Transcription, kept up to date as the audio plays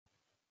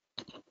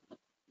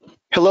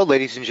Hello,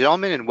 ladies and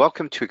gentlemen, and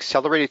welcome to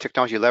Accelerated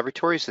Technology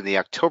Laboratories in the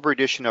October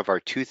edition of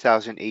our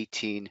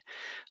 2018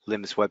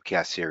 LIMS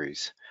webcast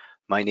series.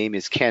 My name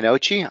is Ken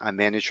Ochi. I'm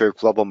Manager of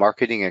Global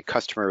Marketing and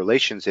Customer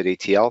Relations at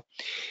ATL,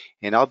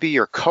 and I'll be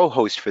your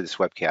co-host for this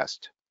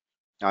webcast.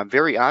 Now, I'm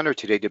very honored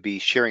today to be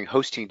sharing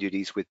hosting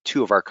duties with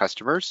two of our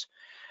customers,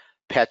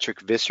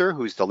 Patrick Visser,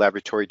 who's the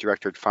Laboratory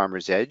Director at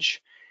Farmers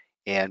Edge,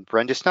 and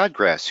Brenda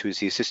Snodgrass, who's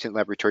the Assistant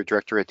Laboratory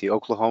Director at the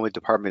Oklahoma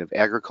Department of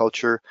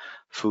Agriculture,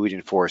 Food,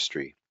 and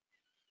Forestry.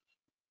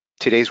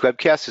 Today's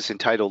webcast is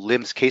entitled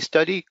LIMS Case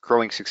Study,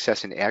 Growing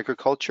Success in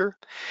Agriculture.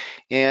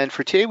 And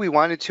for today, we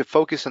wanted to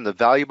focus on the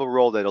valuable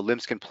role that a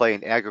LIMS can play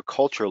in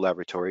agricultural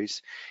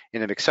laboratories.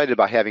 And I'm excited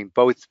about having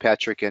both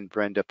Patrick and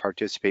Brenda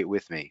participate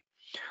with me.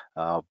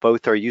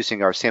 Both are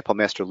using our Sample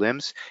Master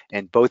LIMS,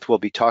 and both will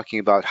be talking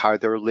about how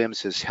their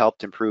LIMS has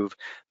helped improve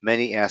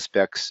many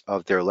aspects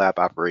of their lab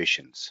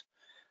operations.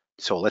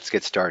 So let's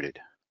get started.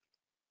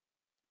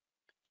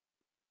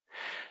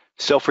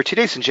 So for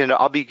today's agenda,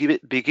 I'll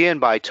begin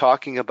by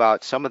talking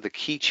about some of the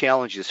key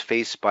challenges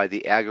faced by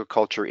the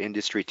agriculture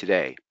industry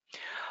today.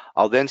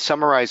 I'll then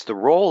summarize the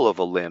role of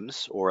a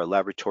LIMS, or a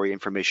Laboratory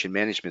Information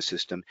Management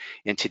System,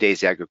 in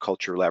today's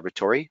agriculture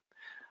laboratory.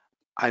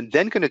 I'm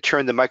then going to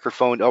turn the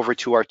microphone over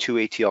to our two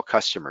ATL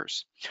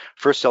customers.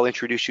 First, I'll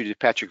introduce you to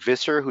Patrick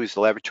Visser, who's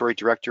the Laboratory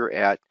Director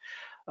at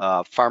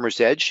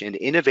Farmers Edge, an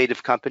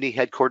innovative company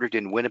headquartered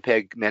in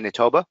Winnipeg,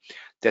 Manitoba,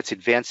 that's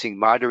advancing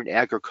modern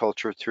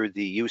agriculture through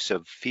the use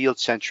of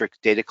field-centric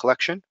data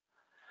collection.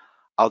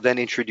 I'll then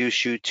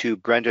introduce you to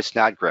Brenda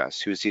Snodgrass,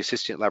 who is the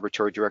Assistant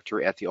Laboratory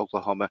Director at the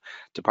Oklahoma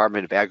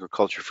Department of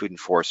Agriculture, Food, and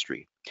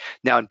Forestry.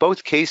 Now, in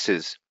both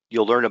cases,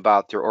 you'll learn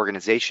about their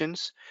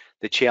organizations,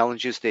 the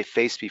challenges they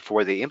faced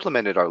before they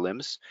implemented our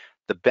LIMS,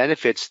 the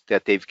benefits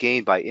that they've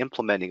gained by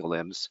implementing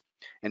LIMS,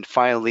 and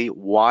finally,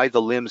 why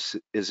the LIMS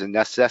is a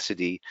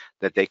necessity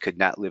that they could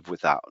not live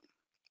without.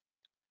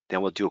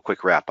 Then we'll do a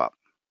quick wrap up.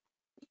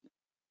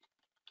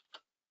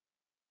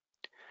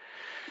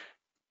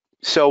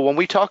 So when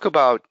we talk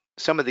about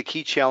some of the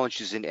key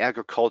challenges in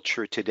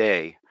agriculture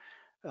today,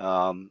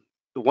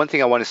 one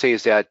thing I want to say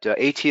is that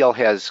ATL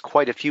has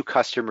quite a few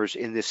customers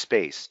in this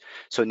space.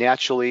 So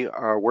naturally,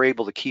 we're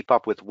able to keep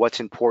up with what's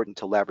important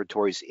to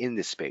laboratories in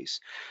this space.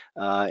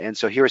 And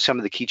so here are some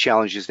of the key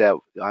challenges that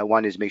I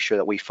wanted to make sure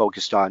that we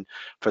focused on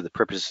for the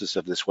purposes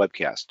of this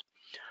webcast.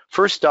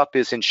 First up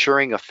is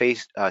ensuring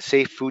a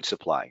safe food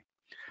supply.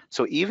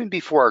 So even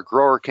before a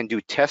grower can do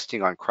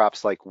testing on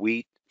crops like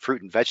wheat,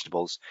 fruit, and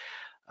vegetables,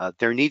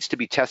 there needs to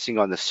be testing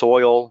on the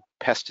soil,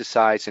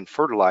 pesticides, and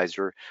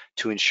fertilizer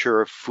to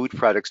ensure food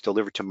products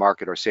delivered to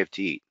market are safe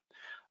to eat.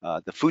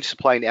 The food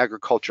supply in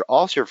agriculture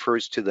also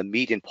refers to the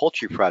meat and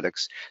poultry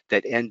products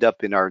that end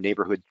up in our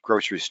neighborhood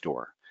grocery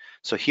store.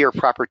 So here,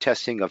 proper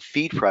testing of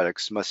feed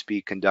products must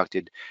be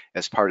conducted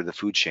as part of the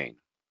food chain.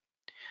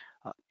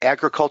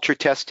 Agriculture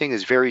testing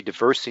is very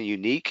diverse and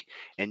unique,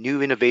 and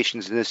new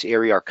innovations in this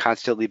area are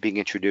constantly being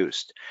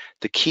introduced.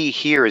 The key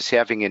here is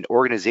having an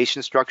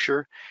organization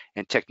structure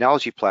and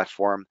technology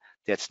platform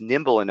that's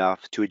nimble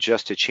enough to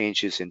adjust to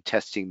changes in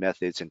testing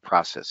methods and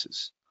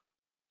processes.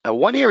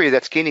 One area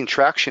that's gaining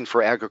traction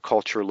for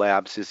agriculture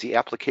labs is the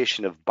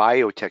application of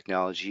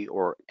biotechnology,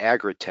 or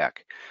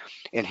agri-tech.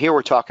 And here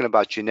we're talking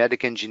about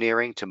genetic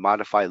engineering to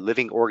modify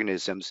living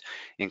organisms,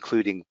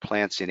 including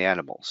plants and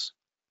animals.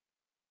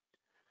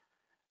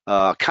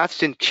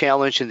 Constant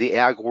challenge in the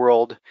ag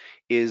world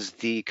is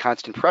the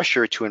constant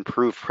pressure to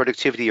improve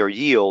productivity or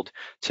yield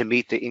to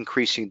meet the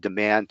increasing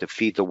demand to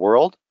feed the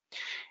world.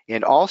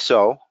 And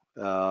also,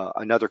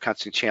 another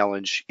constant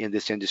challenge in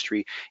this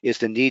industry is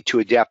the need to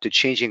adapt to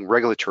changing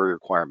regulatory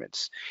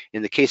requirements.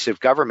 In the case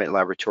of government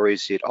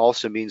laboratories, it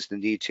also means the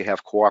need to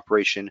have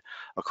cooperation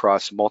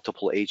across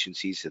multiple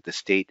agencies at the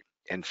state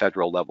and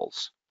federal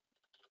levels.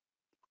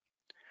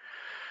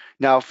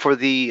 Now, for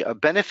the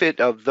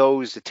benefit of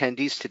those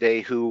attendees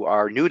today who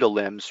are new to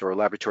LIMS, or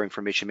Laboratory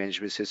Information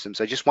Management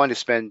Systems, I just want to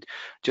spend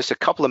just a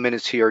couple of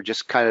minutes here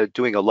just kind of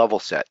doing a level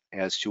set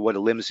as to what a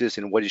LIMS is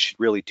and what it should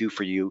really do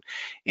for you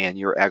and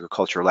your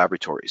agricultural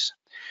laboratories.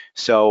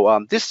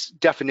 So this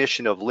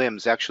definition of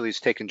LIMS actually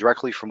is taken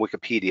directly from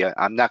Wikipedia.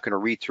 I'm not going to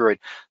read through it.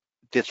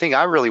 The thing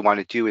I really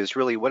want to do is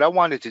what I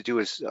wanted to do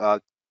is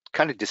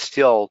kind of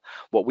distill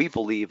what we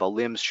believe a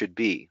LIMS should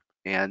be.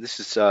 And this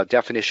is a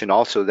definition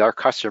also that our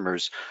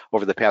customers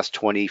over the past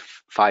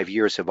 25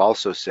 years have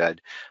also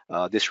said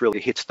this really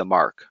hits the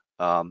mark.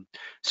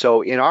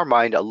 So in our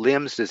mind, a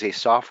LIMS is a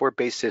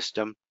software-based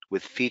system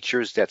with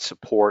features that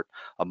support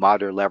a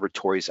modern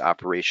laboratory's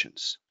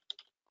operations.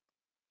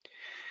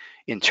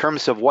 In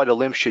terms of what a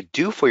LIMS should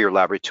do for your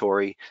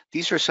laboratory,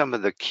 these are some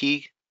of the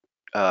key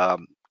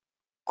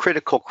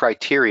critical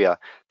criteria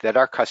that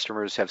our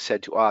customers have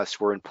said to us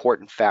were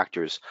important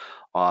factors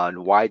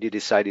on why they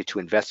decided to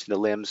invest in the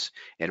LIMS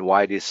and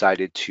why they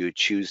decided to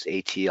choose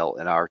ATL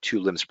and our two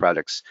LIMS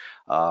products,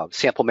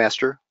 Sample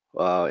Master,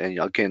 and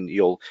again,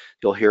 you'll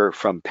hear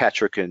from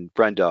Patrick and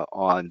Brenda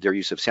on their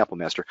use of Sample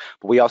Master,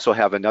 but we also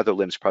have another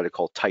LIMS product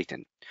called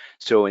Titan.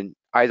 So in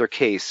either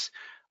case,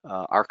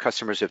 our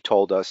customers have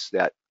told us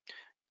that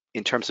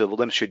in terms of what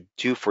LIMS should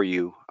do for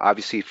you,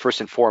 obviously,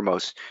 first and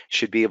foremost,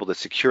 should be able to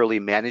securely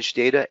manage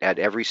data at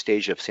every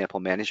stage of sample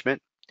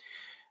management.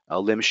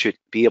 LIMS should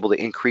be able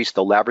to increase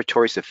the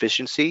laboratory's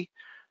efficiency.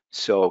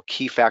 So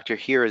key factor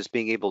here is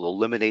being able to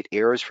eliminate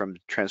errors from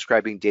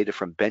transcribing data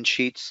from bench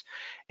sheets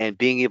and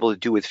being able to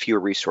do with fewer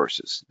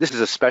resources. This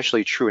is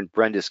especially true in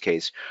Brenda's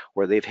case,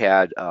 where they've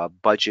had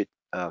budget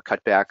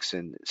cutbacks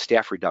and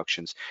staff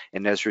reductions,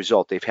 and as a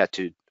result, they've had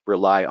to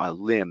rely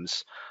on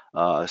LIMS,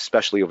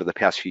 especially over the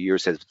past few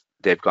years as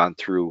they've gone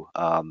through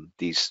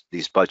these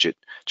budget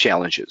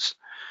challenges.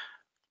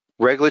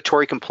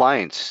 Regulatory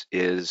compliance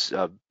is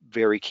a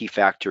very key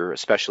factor,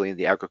 especially in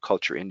the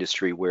agriculture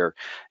industry, where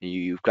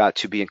you've got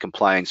to be in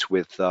compliance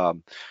with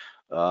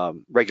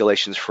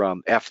regulations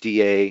from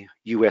FDA,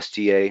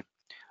 USDA,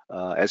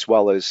 as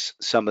well as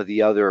some of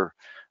the other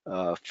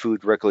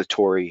food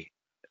regulatory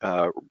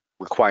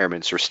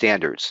requirements or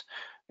standards.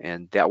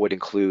 And that would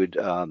include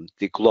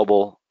the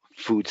Global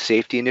Food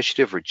Safety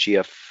Initiative, or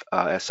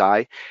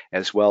GFSI,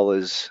 as well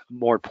as,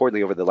 more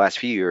importantly, over the last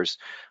few years,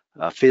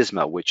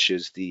 FSMA, which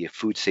is the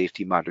Food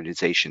Safety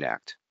Modernization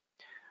Act.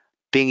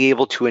 Being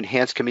able to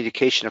enhance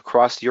communication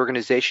across the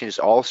organization is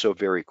also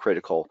very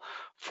critical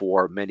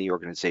for many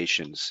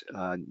organizations,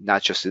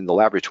 not just in the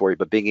laboratory,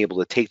 but being able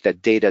to take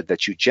that data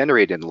that you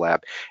generate in the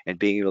lab and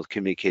being able to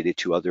communicate it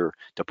to other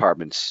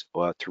departments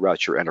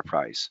throughout your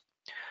enterprise.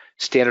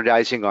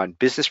 Standardizing on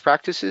business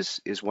practices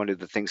is one of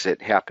the things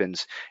that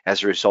happens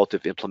as a result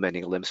of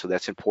implementing LIMS, so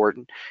that's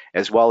important,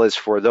 as well as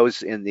for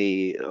those in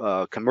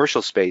the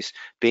commercial space,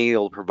 being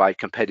able to provide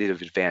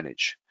competitive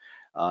advantage.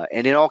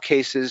 And in all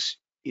cases,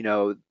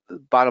 the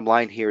bottom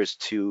line here is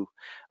to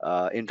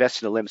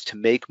invest in the LIMS to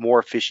make more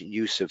efficient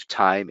use of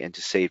time and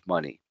to save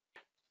money.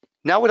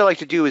 Now what I'd like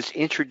to do is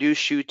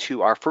introduce you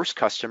to our first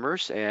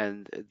customers,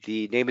 and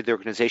the name of the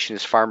organization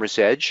is Farmers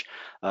Edge.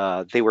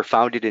 They were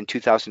founded in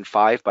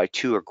 2005 by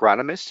two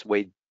agronomists,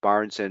 Wade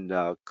Barnes and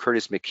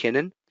Curtis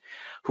McKinnon,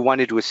 who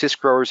wanted to assist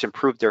growers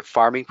improve their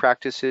farming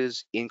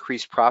practices,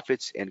 increase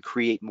profits, and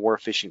create more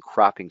efficient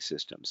cropping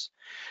systems.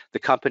 The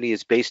company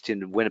is based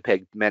in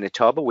Winnipeg,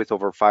 Manitoba, with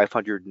over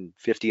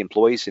 550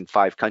 employees in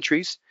 5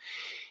 countries.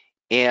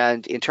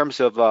 And in terms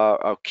of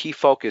a key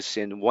focus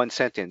in one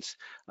sentence,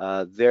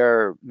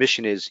 their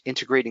mission is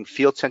integrating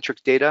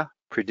field-centric data,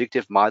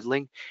 predictive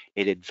modeling,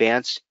 and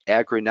advanced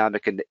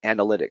agronomic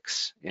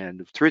analytics.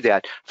 And through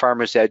that,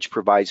 Farmers Edge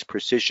provides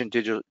precision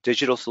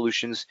digital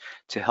solutions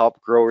to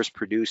help growers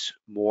produce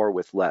more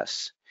with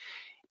less.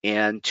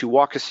 And to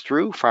walk us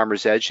through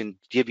Farmers Edge and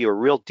give you a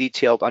real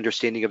detailed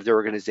understanding of their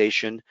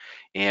organization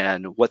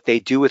and what they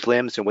do with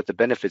LIMS and what the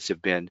benefits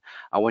have been,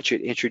 I want to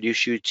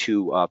introduce you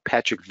to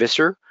Patrick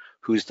Visser,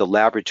 who's the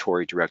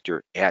laboratory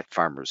director at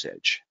Farmers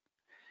Edge.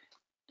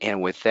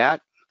 And with that,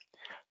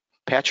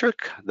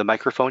 Patrick, the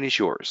microphone is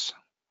yours.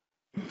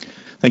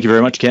 Thank you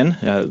very much,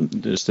 Ken.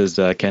 Just as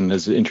Ken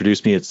has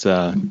introduced me,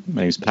 my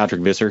name is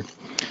Patrick Visser,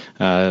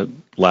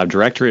 lab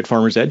director at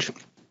Farmers Edge.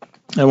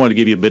 I want to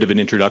give you a bit of an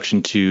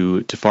introduction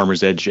to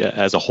Farmers Edge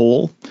as a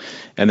whole,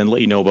 and then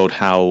let you know about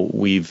how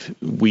we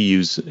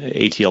use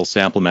ATL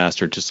Sample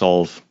Master to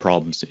solve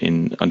problems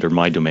under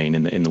my domain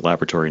in the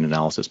laboratory and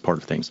analysis part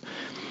of things.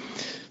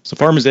 So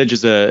Farmers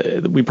Edge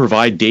we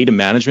provide data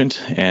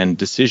management and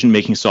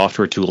decision-making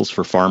software tools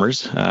for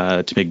farmers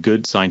to make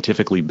good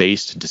scientifically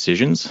based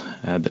decisions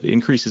that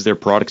increases their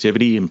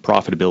productivity and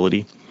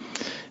profitability,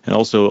 and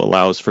also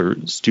allows for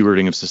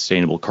stewarding of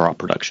sustainable crop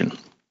production.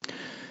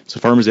 So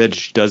Farmers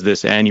Edge does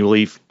this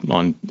annually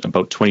on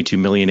about 22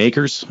 million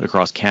acres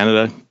across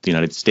Canada, the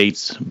United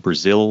States,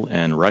 Brazil,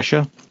 and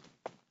Russia.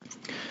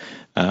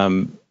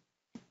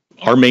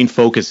 Our main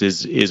focus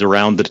is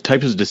around the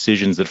types of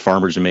decisions that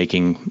farmers are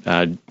making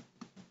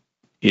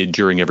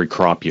during every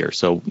crop year.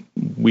 So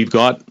we've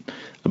got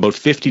about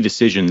 50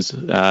 decisions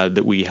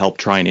that we help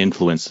try and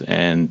influence,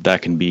 and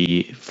that can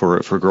be, for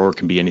a grower,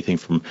 can be anything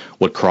from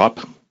what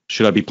crop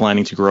should I be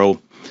planning to grow,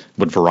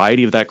 what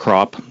variety of that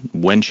crop,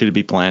 when should it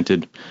be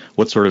planted,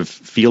 what sort of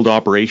field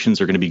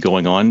operations are going to be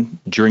going on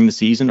during the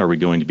season, are we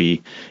going to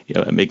be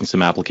making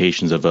some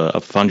applications of a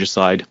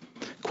fungicide.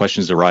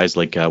 Questions arise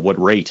like what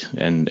rate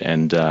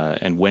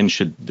and when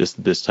should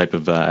this type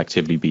of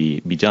activity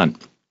be done.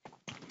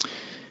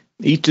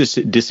 Each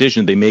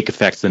decision they make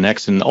affects the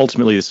next, and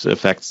ultimately this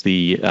affects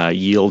the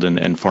yield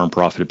and farm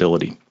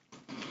profitability.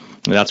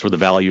 And that's where the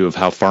value of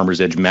how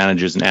Farmers Edge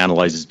manages and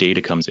analyzes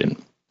data comes in.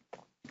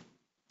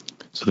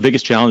 So the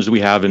biggest challenge that we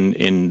have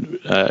in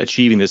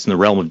achieving this in the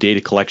realm of data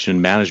collection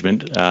and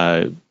management,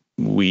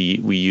 we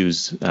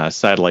use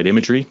satellite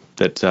imagery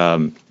that's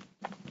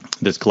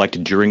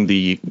collected during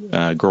the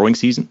growing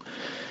season.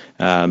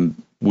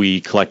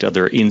 We collect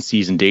other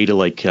in-season data,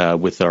 like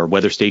with our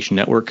weather station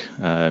network.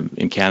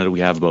 In Canada,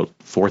 we have about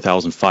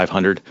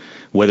 4,500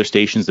 weather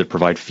stations that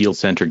provide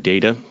field-centric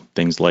data,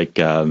 things like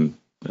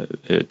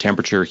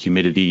temperature,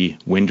 humidity,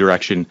 wind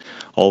direction.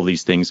 All of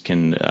these things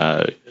can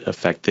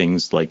affect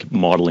things like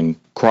modeling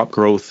crop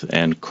growth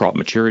and crop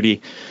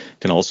maturity.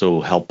 Can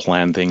also help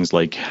plan things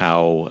like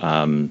how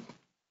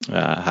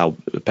a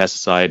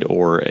pesticide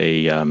or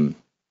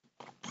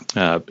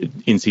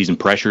in-season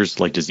pressures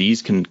like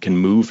disease can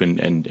move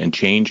and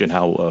change, and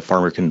how a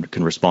farmer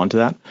can respond to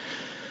that.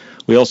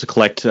 We also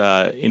collect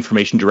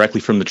information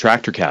directly from the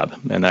tractor cab,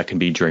 and that can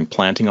be during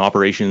planting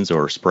operations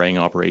or spraying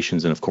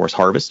operations, and of course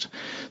harvest.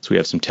 So we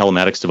have some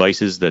telematics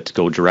devices that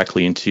go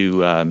directly into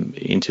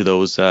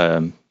those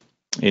farm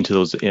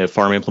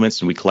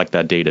implements, and we collect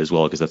that data as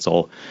well, because that's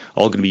all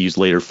going to be used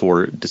later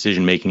for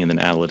decision making and then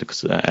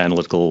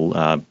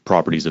analytical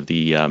properties of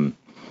the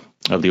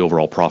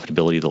overall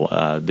profitability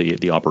of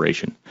the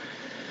operation.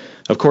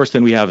 Of course,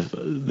 then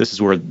this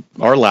is where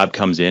our lab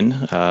comes in.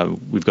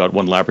 We've got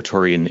one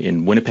laboratory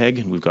in Winnipeg,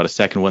 and we've got a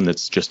second one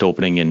that's just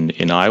opening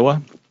in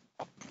Iowa.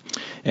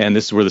 And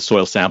this is where the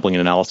soil sampling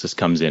and analysis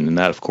comes in. And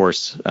that, of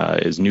course,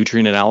 is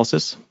nutrient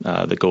analysis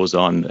that goes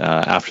on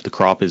after the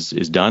crop is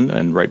done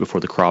and right before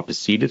the crop is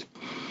seeded.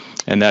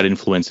 And that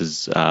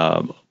influences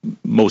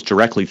most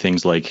directly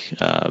things like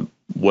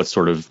what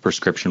sort of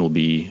prescription will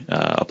be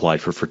applied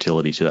for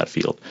fertility to that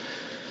field.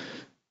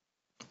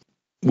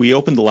 We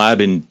opened the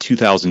lab in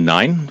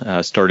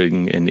 2009,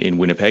 starting in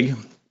Winnipeg.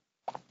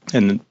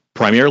 And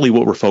primarily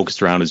what we're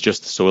focused around is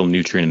just the soil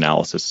nutrient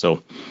analysis.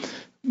 So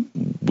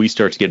we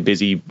start to get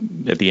busy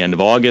at the end of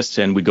August,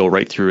 and we go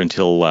right through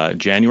until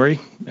January,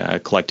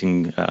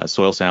 collecting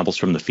soil samples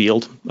from the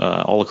field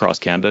all across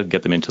Canada,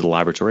 get them into the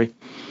laboratory.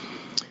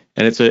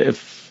 And it's a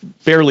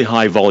fairly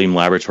high volume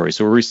laboratory.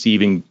 So we're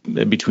receiving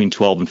between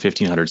 12 and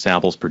 1,500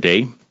 samples per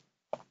day.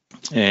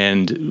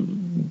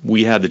 And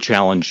we had the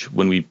challenge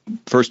when we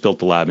first built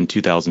the lab in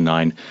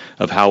 2009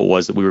 of how it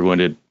was that we were going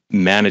to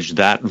manage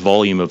that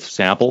volume of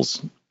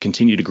samples,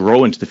 continue to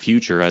grow into the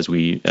future as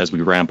we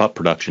ramp up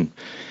production,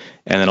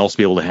 and then also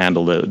be able to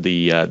handle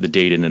the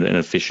data in an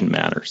efficient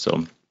manner.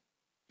 So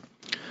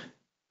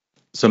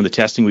some of the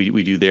testing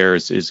we do there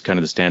is kind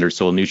of the standard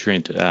soil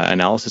nutrient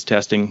analysis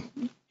testing.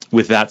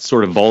 With that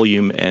sort of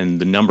volume and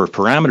the number of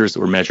parameters that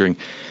we're measuring,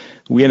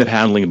 we end up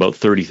handling about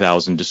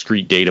 30,000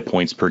 discrete data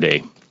points per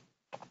day.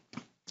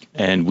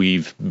 And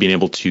we've been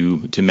able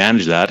to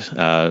manage that,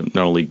 not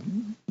only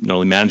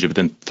manage it, but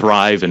then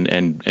thrive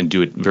and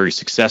do it very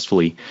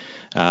successfully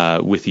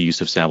with the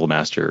use of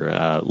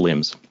SampleMaster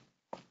LIMS.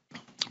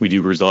 We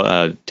do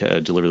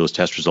deliver those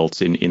test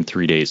results in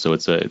 3 days, so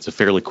it's a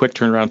fairly quick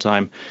turnaround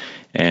time,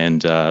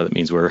 and that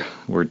means we're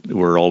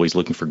always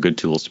looking for good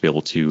tools to be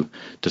able to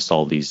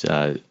solve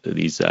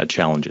these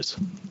challenges.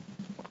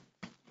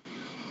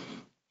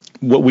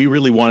 What we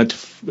really wanted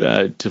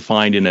to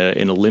find in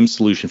a LIMS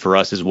solution for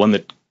us is one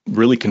that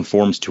really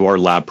conforms to our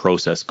lab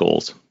process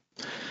goals.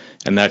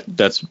 And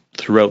that's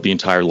throughout the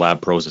entire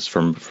lab process,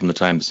 from the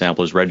time the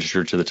sample is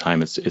registered to the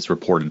time it's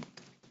reported.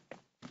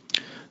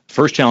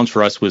 First challenge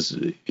for us was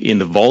in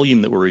the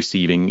volume that we're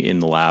receiving in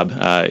the lab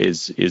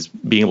is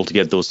being able to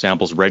get those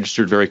samples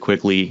registered very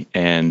quickly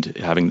and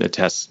having the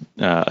tests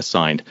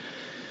assigned.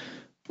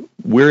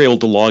 We're able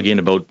to log in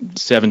about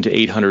 700 to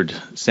 800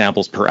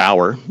 samples per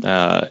hour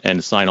and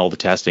assign all the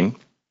testing,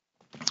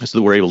 so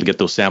that we're able to get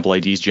those sample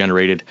IDs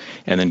generated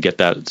and then get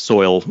that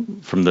soil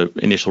from the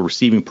initial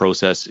receiving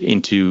process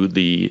into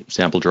the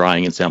sample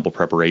drying and sample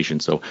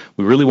preparation. So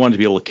we really wanted to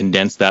be able to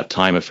condense that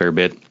time a fair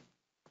bit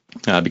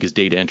because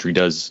data entry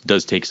does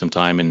take some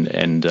time,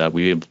 and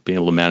we've been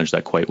able to manage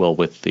that quite well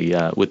with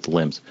the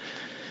LIMS.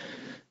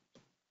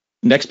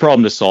 Next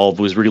problem to solve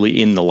was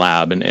really in the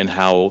lab and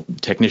how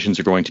technicians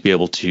are going to be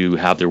able to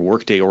have their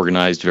workday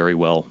organized very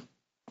well,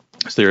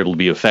 so they're able to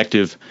be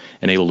effective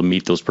and able to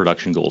meet those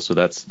production goals. So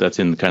that's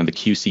in kind of the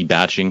QC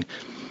batching,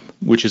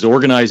 which is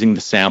organizing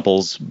the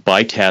samples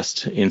by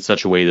test in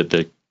such a way that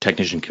the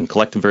technician can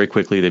collect them very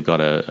quickly. They've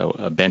got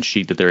a bench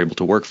sheet that they're able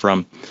to work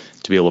from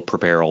to be able to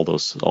prepare all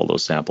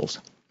those samples.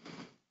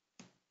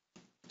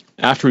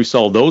 After we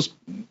solve those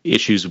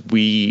issues,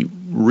 we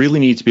really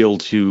need to be able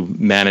to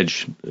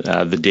manage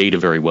the data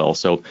very well.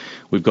 So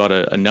we've got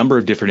a number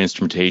of different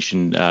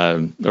instrumentation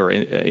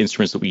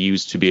instruments that we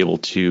use to be able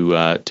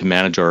to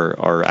manage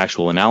our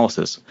actual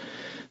analysis.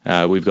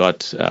 We've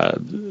got a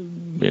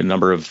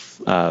number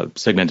of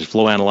segmented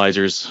flow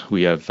analyzers.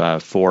 We have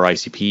 4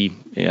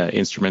 ICP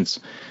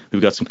instruments.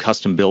 We've got some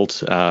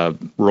custom-built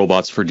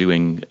robots for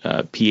doing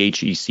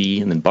pH,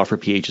 EC, and then buffer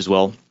pH as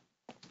well.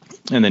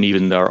 And then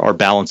even our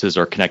balances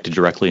are connected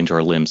directly into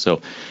our LIMS.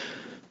 So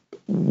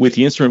with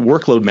the instrument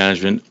workload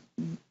management,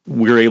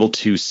 we're able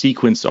to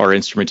sequence our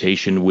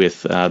instrumentation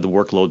with the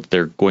workload that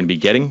they're going to be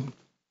getting.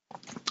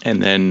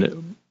 And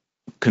then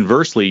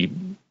conversely,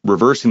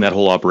 reversing that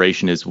whole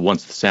operation is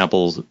once the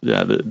samples,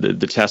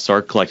 the tests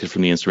are collected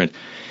from the instrument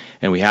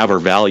and we have our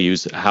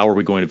values, how are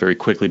we going to very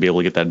quickly be able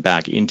to get that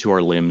back into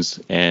our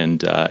LIMS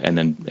and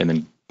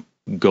then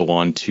go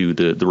on to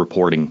the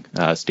reporting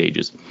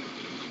stages.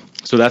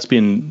 So that's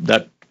been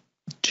that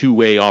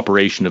two-way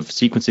operation of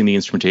sequencing the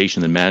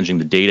instrumentation and managing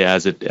the data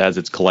as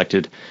it's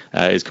collected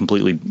is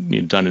completely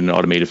done in an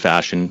automated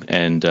fashion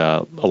and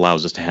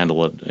allows us to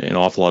handle an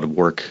awful lot of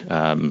work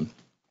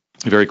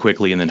very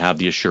quickly, and then have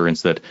the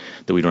assurance that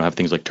we don't have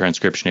things like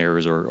transcription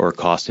errors or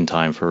cost in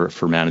time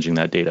for managing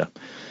that data.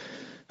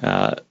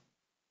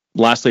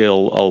 Lastly,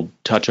 I'll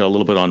touch a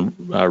little bit on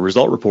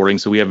result reporting.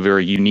 So we have a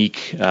very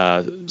unique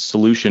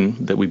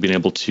solution that we've been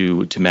able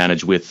to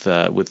manage with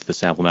the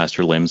Sample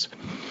Master LIMS,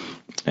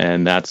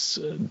 and that's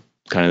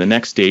kind of the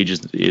next stage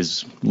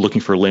is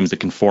looking for LIMS that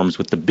conforms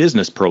with the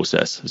business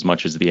process as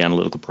much as the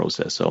analytical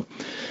process. So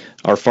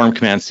our farm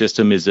command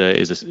system is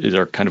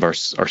our kind of our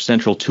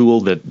central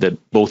tool that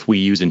both we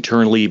use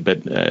internally,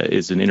 but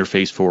is an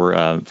interface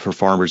for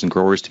farmers and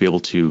growers to be able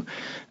to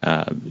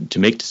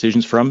make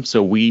decisions from.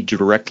 So we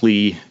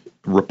directly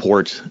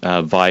report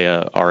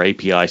via our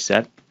API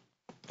set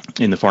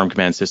in the farm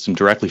command system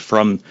directly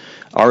from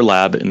our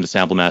lab in the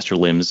Sample Master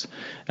LIMS,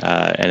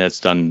 and that's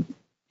done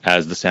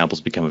as the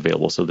samples become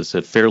available. So this is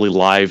a fairly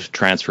live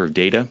transfer of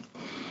data,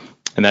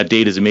 and that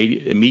data is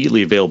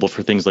immediately available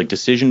for things like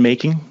decision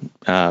making,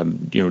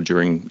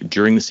 during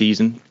the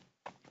season,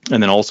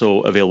 and then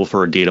also available for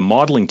our data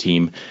modeling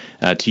team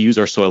to use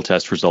our soil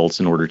test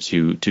results in order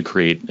to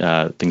create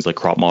things like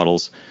crop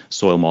models,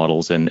 soil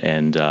models, and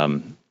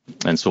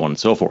so on and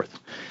so forth.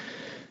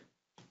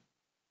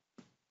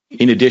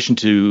 In addition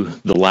to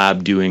the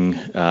lab doing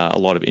a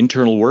lot of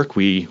internal work,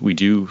 we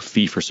do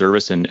fee for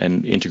service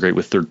and integrate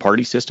with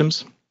third-party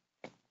systems.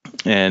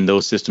 And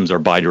those systems are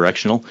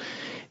bidirectional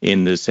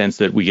in the sense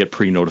that we get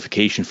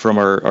pre-notification from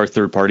our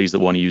third parties that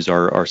want to use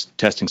our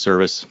testing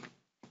service,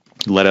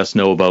 let us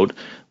know about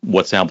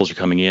what samples are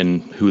coming in,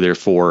 who they're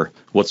for,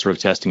 what sort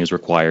of testing is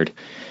required.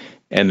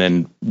 And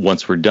then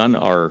once we're done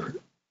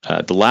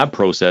the lab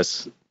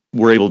process,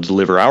 we're able to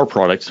deliver our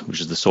product,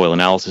 which is the soil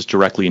analysis,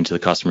 directly into the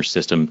customer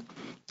system.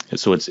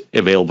 So it's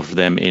available for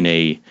them in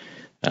a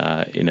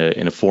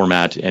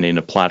format and in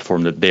a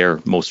platform that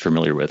they're most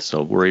familiar with.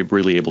 So we're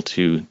really able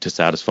to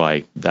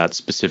satisfy that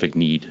specific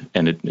need,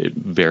 and it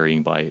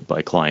varying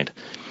by client.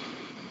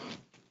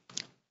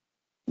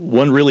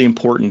 One really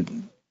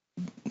important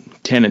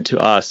tenet to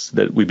us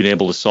that we've been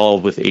able to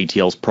solve with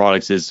ATL's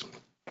products is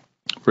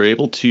we're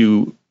able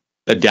to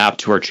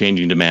adapt to our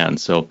changing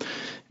demands. So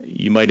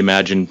you might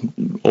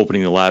imagine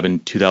opening the lab in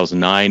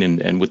 2009,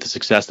 and with the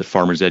success that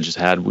Farmers Edge has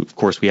had, of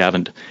course, we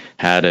haven't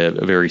had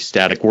a very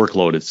static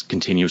workload. It's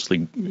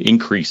continuously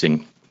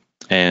increasing,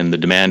 and the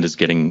demand is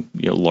getting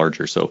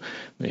larger. So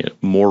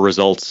more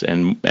results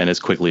and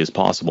as quickly as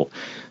possible.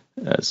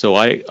 So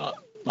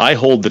I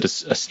hold that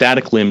a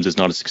static LIMS is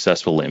not a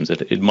successful LIMS.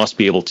 It must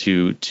be able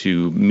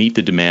to meet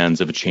the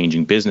demands of a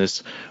changing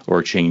business or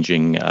a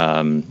changing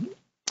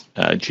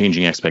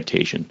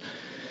expectation.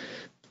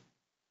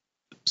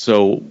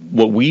 So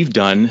what we've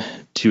done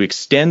to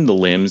extend the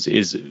LIMS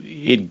is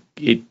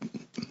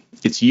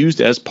it's used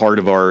as part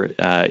of our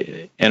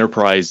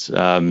enterprise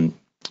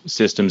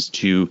systems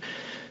to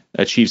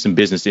achieve some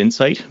business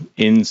insight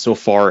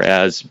insofar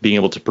as being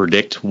able to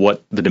predict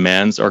what the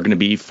demands are going to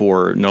be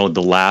for not only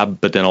the lab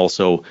but then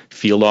also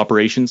field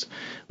operations.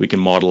 We can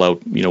model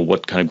out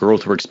what kind of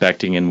growth we're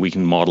expecting, and we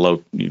can model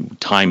out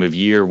time of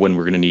year when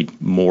we're going to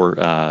need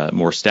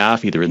more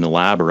staff either in the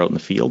lab or out in the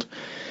field.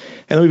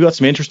 And then we've got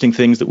some interesting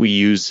things that we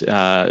use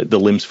the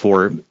LIMS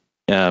for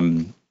our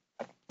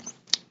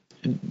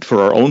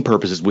own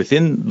purposes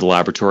within the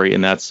laboratory,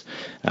 and that's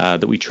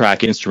that we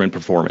track instrument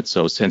performance,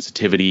 so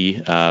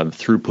sensitivity,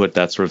 throughput,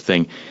 that sort of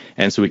thing.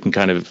 And so we can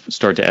kind of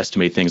start to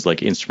estimate things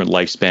like instrument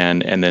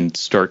lifespan, and then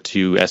start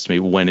to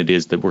estimate when it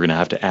is that we're going to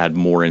have to add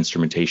more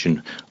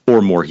instrumentation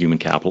or more human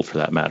capital for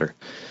that matter.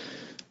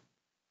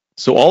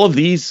 So all of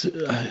these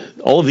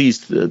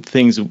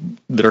things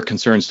that are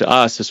concerns to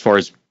us as far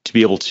as to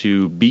be able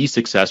to be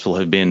successful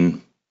have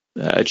been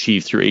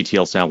achieved through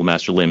ATL Sample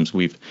Master LIMS.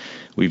 We've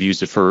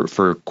used it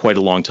for quite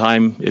a long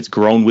time. It's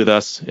grown with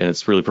us, and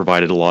it's really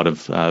provided a lot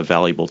of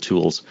valuable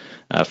tools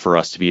for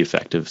us to be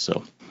effective.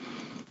 So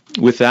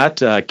with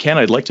that, Ken,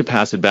 I'd like to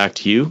pass it back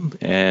to you,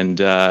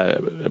 and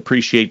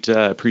appreciate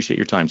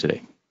your time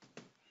today.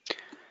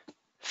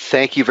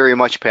 Thank you very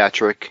much,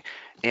 Patrick.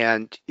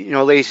 And,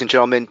 ladies and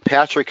gentlemen,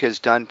 Patrick has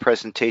done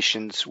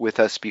presentations with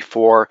us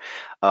before.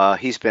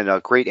 He's been a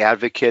great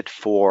advocate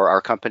for our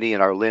company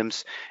and our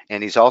LIMS,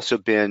 and he's also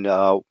been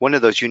one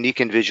of those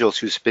unique individuals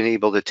who's been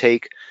able to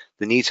take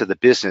the needs of the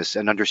business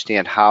and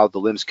understand how the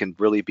LIMS can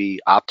really be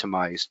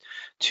optimized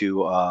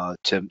to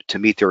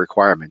meet their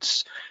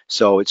requirements.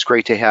 So it's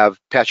great to have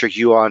Patrick,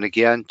 you on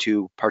again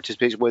to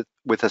participate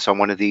with us on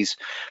one of these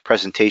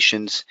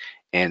presentations.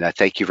 And I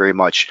thank you very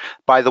much.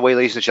 By the way,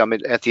 ladies and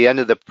gentlemen, at the end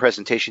of the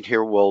presentation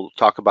here, we'll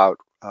talk about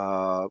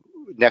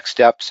next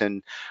steps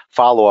and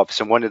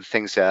follow-ups. And one of the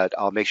things that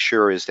I'll make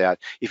sure is that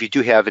if you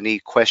do have any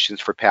questions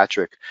for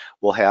Patrick,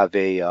 we'll have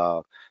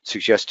a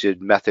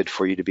suggested method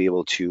for you to be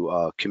able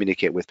to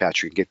communicate with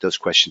Patrick and get those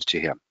questions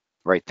to him.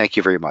 All right, thank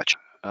you very much.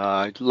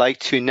 I'd like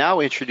to now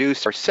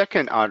introduce our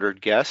second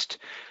honored guest,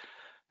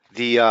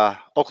 the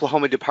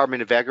Oklahoma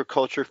Department of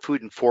Agriculture,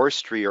 Food and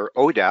Forestry, or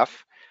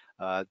ODEF.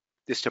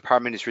 This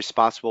department is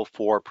responsible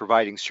for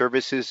providing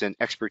services and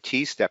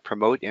expertise that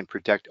promote and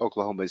protect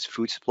Oklahoma's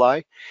food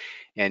supply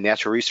and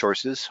natural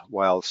resources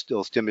while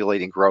still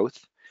stimulating growth.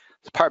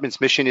 The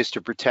department's mission is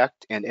to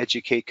protect and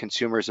educate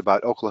consumers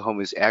about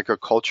Oklahoma's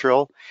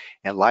agricultural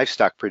and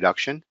livestock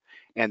production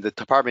And the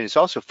department is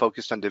also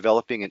focused on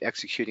developing and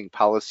executing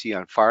policy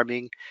on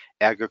farming,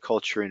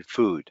 agriculture, and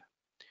food.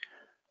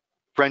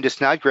 Brenda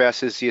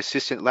Snodgrass is the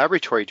Assistant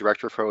Laboratory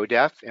Director for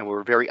ODAF, and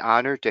we're very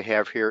honored to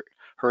have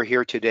her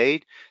here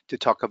today to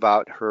talk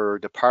about her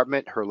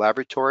department, her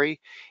laboratory,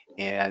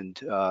 and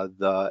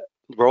the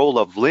role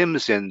of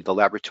LIMS in the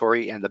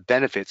laboratory and the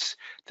benefits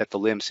that the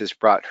LIMS has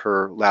brought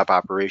her lab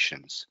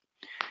operations.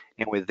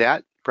 And with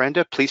that,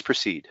 Brenda, please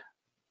proceed.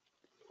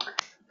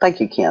 Thank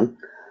you, Ken.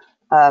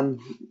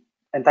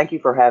 And thank you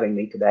for having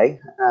me today.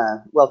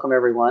 Welcome,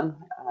 everyone.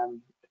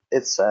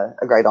 It's a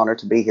great honor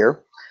to be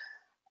here.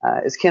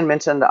 As Ken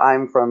mentioned,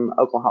 I'm from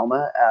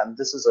Oklahoma.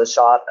 This is a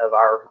shot of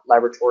our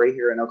laboratory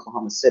here in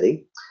Oklahoma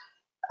City.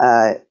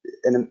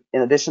 In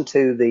addition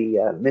to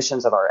the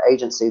missions of our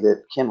agency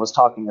that Ken was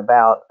talking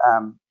about,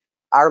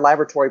 our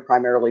laboratory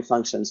primarily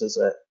functions as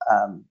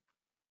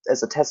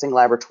a testing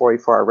laboratory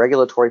for our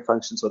regulatory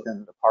functions within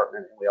the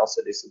department, and we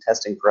also do some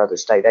testing for other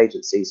state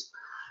agencies.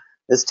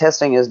 This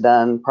testing is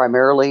done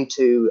primarily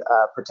to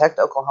protect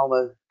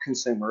Oklahoma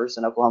consumers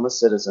and Oklahoma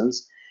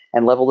citizens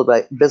and level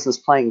the business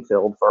playing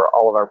field for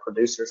all of our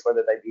producers,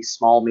 whether they be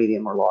small,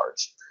 medium, or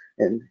large,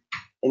 in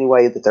any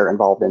way that they're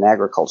involved in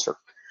agriculture.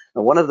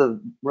 Now, one of the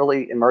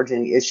really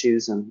emerging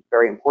issues and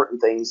very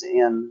important things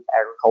in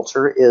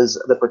agriculture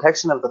is the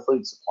protection of the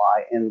food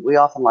supply. And we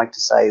often like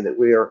to say that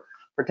we are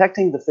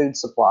protecting the food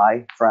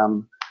supply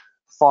from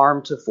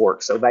farm to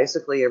fork. So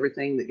basically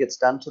everything that gets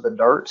done to the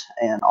dirt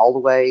and all the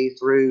way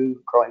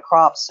through growing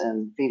crops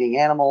and feeding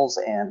animals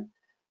and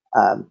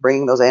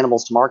bringing those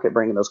animals to market,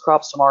 bringing those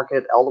crops to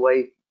market, all the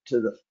way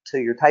to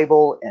your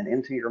table and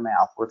into your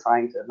mouth. We're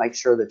trying to make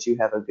sure that you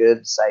have a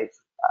good, safe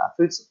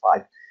food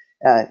supply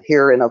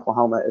here in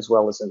Oklahoma as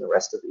well as in the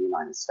rest of the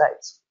United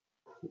States.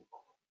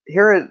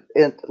 Here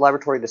at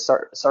Laboratory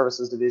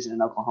Services Division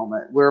in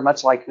Oklahoma, we're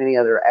much like many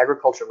other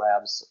agriculture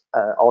labs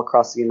all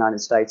across the United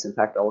States, in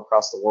fact, all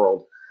across the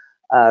world.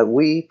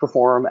 We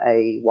perform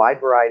a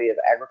wide variety of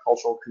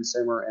agricultural,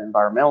 consumer, and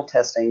environmental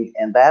testing,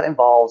 and that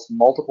involves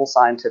multiple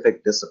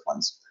scientific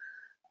disciplines.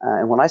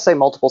 And when I say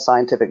multiple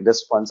scientific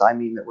disciplines, I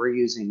mean that we're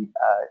using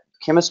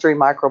chemistry,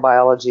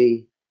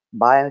 microbiology,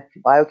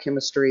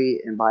 biochemistry,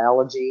 and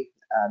biology.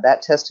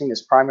 That testing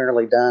is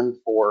primarily done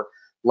for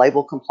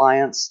label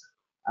compliance,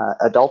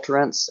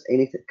 adulterants,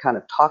 any kind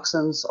of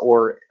toxins,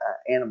 or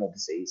animal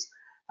disease.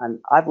 And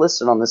I've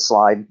listed on this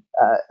slide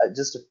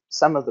just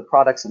some of the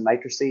products and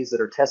matrices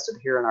that are tested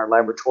here in our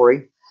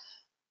laboratory.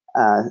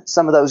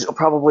 Some of those you'll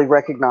probably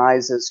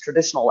recognize as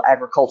traditional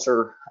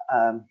agriculture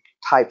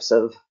types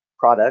of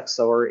products,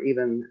 or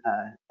even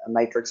a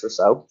matrix or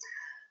so.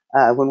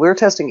 When we're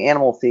testing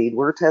animal feed,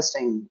 we're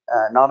testing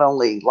not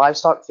only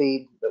livestock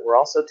feed, but we're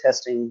also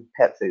testing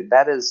pet food.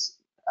 That is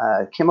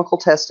chemical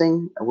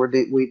testing.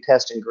 We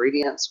test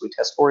ingredients, we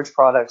test forage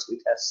products, we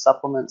test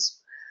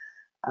supplements.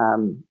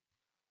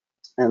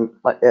 And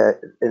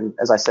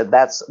as I said,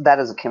 that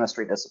is a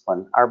chemistry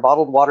discipline. Our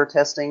bottled water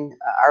testing,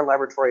 our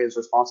laboratory is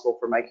responsible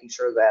for making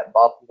sure that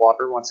bottled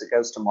water, once it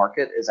goes to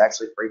market, is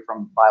actually free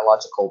from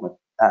biological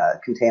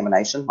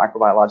contamination,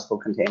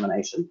 microbiological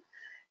contamination.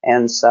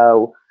 And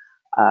so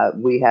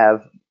we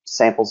have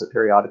samples that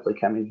periodically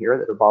come in here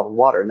that are bottled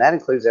water, and that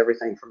includes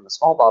everything from the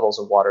small bottles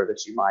of water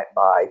that you might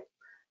buy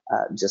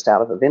just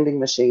out of a vending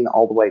machine,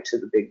 all the way to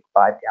the big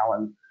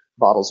 5-gallon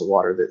bottles of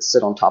water that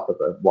sit on top of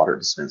a water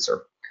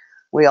dispenser.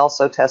 We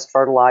also test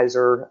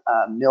fertilizer,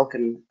 milk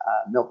and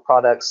milk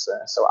products,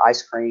 so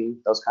ice cream,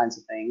 those kinds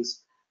of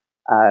things.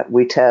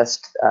 We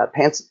test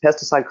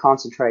pesticide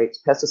concentrates,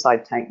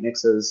 pesticide tank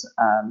mixes,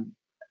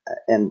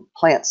 and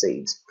plant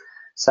seeds.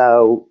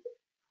 So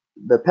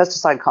the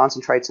pesticide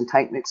concentrates and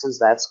tank mixes,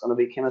 that's going to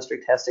be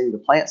chemistry testing. The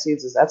plant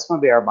seeds, that's going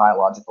to be our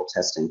biological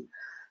testing.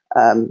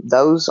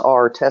 Those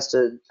are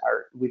tested,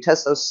 we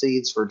test those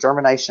seeds for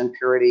germination,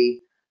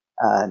 purity,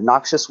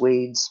 noxious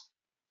weeds,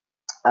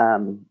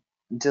 and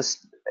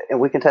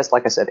we can test,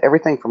 like I said,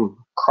 everything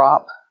from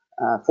crop,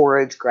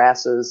 forage,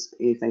 grasses,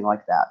 anything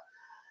like that.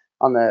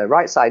 On the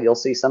right side, you'll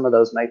see some of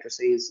those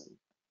matrices,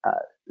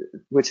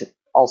 which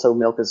also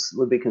milk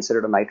would be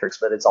considered a matrix,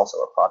 but it's also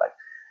a product.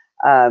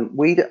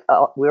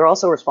 We're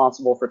also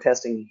responsible for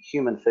testing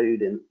human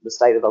food in the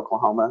state of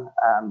Oklahoma.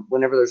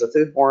 Whenever there's a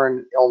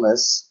foodborne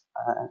illness,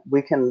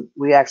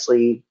 we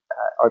actually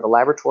are the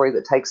laboratory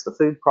that takes the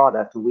food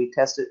product and we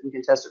test it. We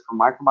can test it for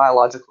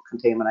microbiological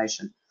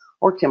contamination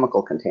or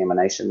chemical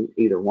contamination,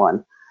 either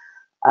one.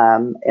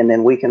 And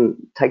then we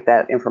can take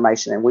that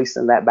information and we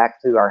send that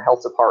back to our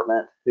health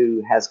department,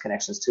 who has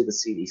connections to the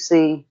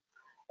CDC,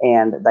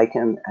 and they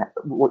can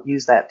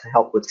use that to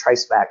help with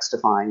tracebacks to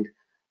find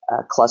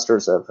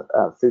clusters of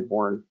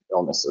foodborne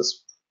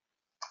illnesses.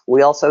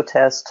 We also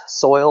test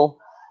soil.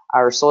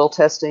 Our soil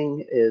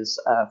testing is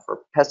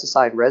for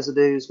pesticide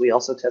residues. We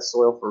also test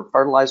soil for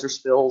fertilizer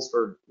spills,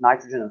 for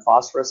nitrogen and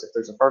phosphorus. If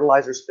there's a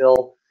fertilizer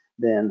spill,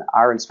 then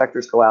our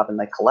inspectors go out and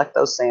they collect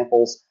those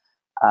samples.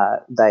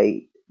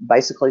 They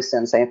basically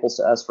send samples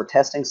to us for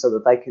testing so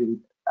that they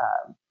can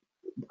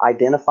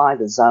identify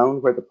the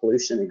zone where the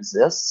pollution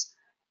exists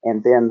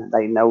and then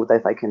they know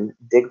that they can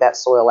dig that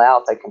soil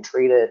out, they can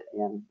treat it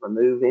and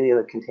remove any of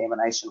the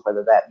contamination,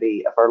 whether that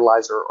be a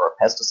fertilizer or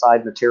a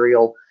pesticide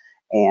material,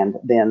 and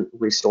then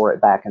restore it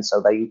back. And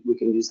so we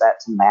can use that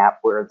to map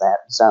where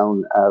that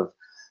zone of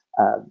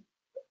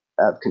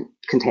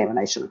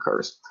contamination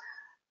occurs.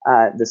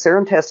 The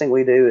serum testing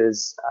we do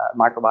is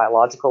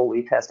microbiological.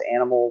 We test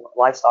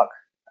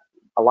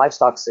a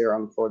livestock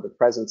serum for the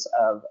presence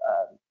of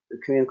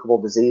communicable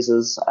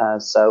diseases.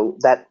 So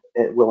that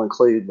it will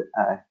include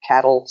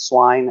cattle,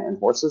 swine, and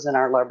horses in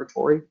our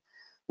laboratory.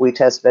 We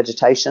test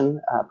vegetation.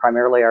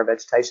 Primarily, our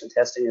vegetation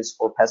testing is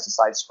for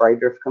pesticide spray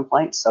drift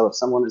complaints. So if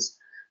someone has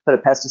put a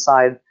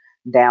pesticide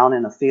down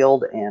in a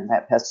field and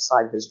that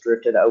pesticide has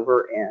drifted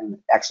over and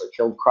actually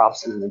killed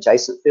crops in an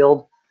adjacent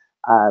field,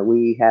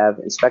 we have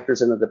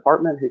inspectors in the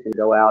department who can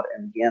go out,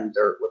 and again,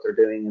 what they're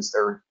doing is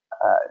they're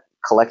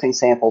collecting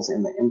samples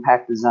in the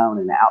impacted zone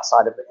and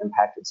outside of the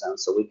impacted zone,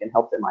 so we can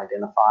help them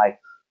identify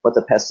what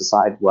the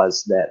pesticide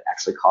was that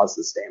actually caused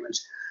this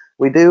damage.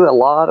 We do a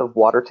lot of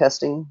water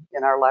testing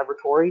in our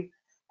laboratory.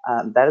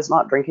 That is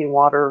not drinking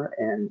water,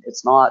 and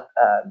it's not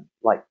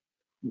like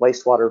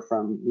wastewater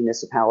from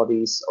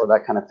municipalities or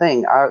that kind of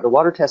thing. The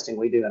water testing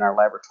we do in our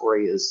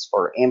laboratory is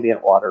for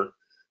ambient water.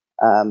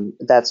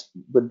 That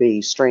would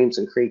be streams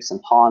and creeks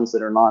and ponds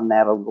that are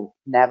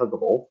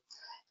non-navigable.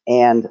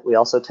 And we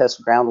also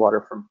test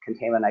groundwater from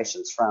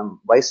contaminations from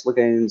waste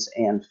lagoons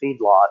and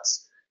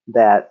feedlots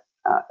that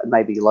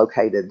may be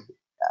located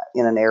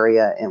in an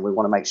area, and we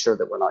want to make sure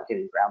that we're not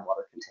getting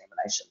groundwater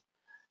contamination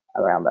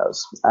around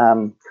those.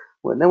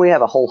 Then we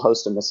have a whole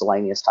host of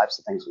miscellaneous types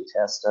of things we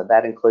test.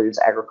 That includes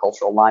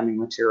agricultural liming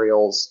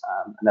materials.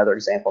 Another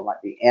example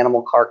might be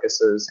animal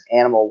carcasses,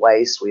 animal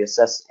waste. We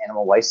assess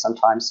animal waste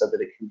sometimes so that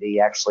it can be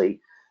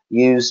actually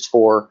used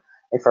for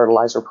a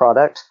fertilizer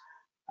product.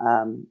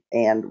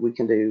 And we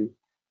can do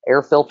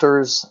air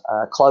filters,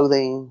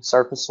 clothing,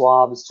 surface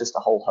swabs, just a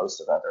whole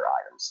host of other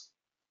items.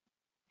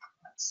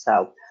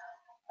 So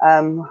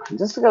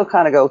just to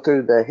go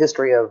through the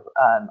history of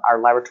our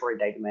laboratory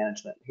data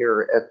management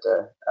here at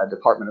the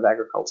Department of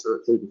Agriculture,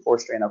 Food and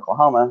Forestry in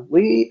Oklahoma,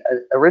 we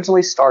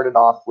originally started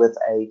off with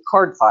a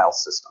card file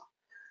system.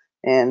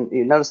 And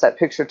you notice that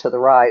picture to the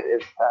right.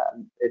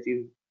 If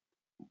you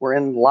were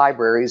in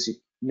libraries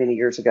many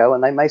years ago,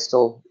 and they may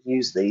still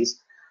use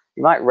these,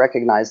 you might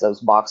recognize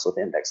those box with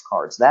index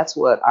cards. That's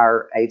what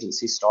our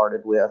agency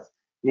started with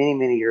many,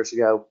 many years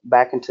ago,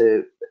 back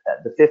into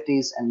the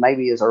 50s and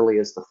maybe as early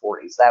as the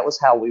 40s. That was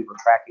how we were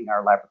tracking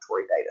our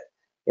laboratory data.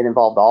 It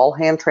involved all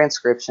hand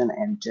transcription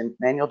and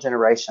manual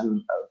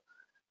generation of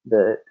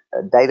the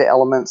data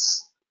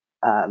elements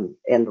and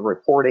the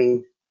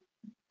reporting.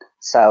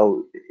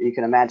 So you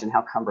can imagine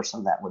how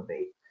cumbersome that would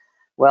be.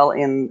 Well,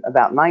 in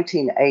about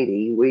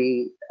 1980,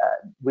 we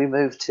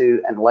moved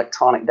to an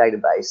electronic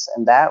database,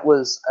 and that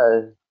was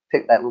that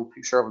little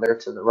picture over there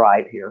to the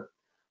right here.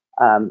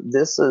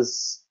 This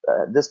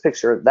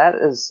picture, that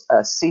is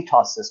a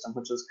CTOS system,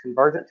 which is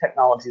Convergent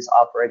Technologies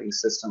Operating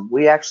System.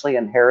 We actually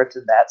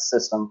inherited that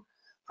system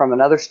from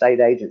another state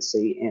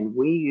agency, and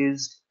we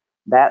used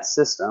that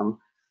system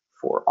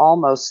for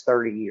almost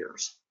 30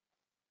 years.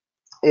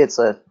 It's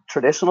a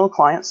traditional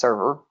client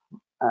server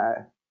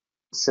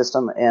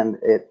system, and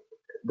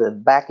the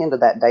back end of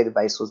that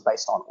database was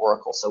based on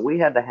Oracle. So we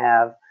had to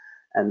have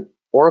an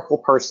Oracle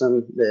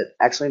person that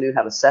actually knew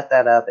how to set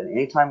that up, and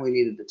anytime we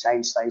needed to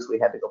change things, we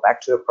had to go back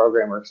to a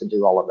programmer to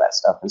do all of that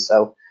stuff. And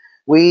so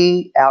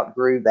we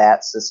outgrew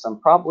that system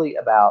probably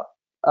about,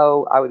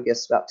 I would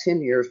guess about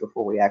 10 years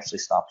before we actually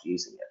stopped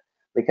using it,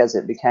 because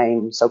it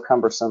became so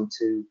cumbersome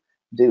to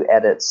do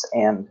edits,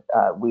 and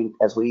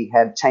as we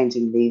had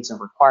changing needs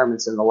and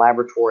requirements in the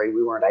laboratory,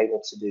 we weren't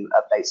able to do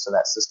updates to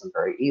that system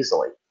very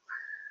easily.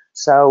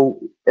 So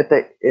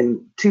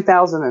in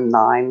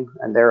 2009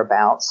 and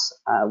thereabouts,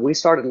 we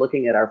started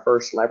looking at our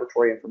first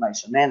laboratory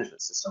information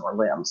management system, or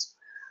LIMS.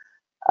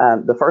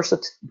 The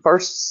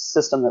first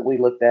system that we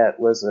looked at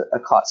was a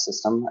COT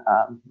system,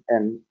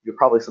 and you're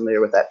probably familiar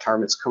with that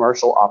term. It's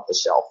commercial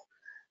off-the-shelf.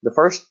 The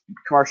first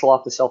commercial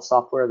off-the-shelf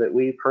software that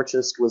we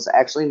purchased was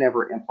actually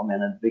never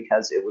implemented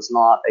because it was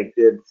not a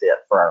good fit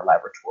for our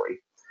laboratory.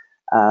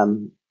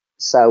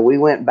 So we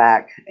went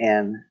back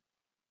and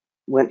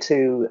went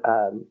to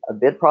a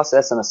bid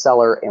process and a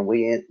seller, and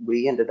we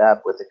ended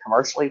up with a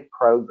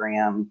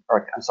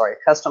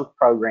custom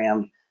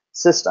programmed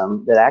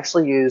system that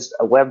actually used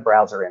a web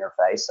browser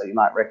interface. So you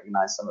might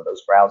recognize some of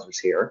those browsers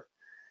here.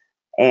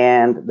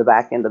 And the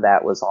back end of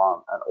that was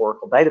on an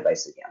Oracle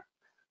database again.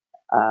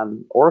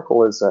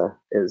 Oracle is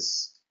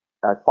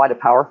quite a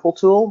powerful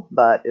tool,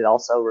 but it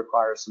also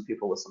requires some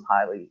people with some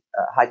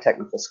high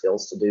technical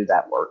skills to do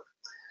that work.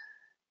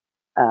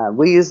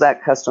 We use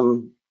that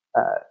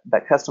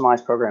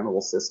customized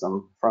programmable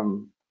system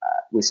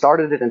we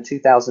started it in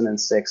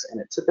 2006,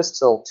 and it took us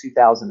till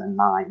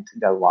 2009 to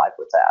go live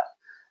with that.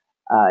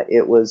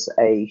 It was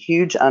a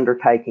huge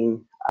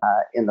undertaking.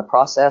 In the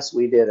process,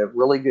 we did a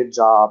really good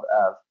job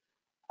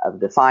of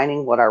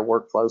defining what our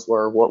workflows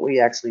were, what we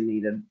actually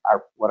needed,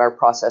 what our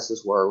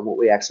processes were, what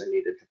we actually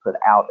needed to put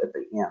out at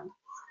the end.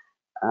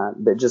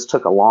 that just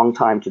took a long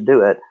time to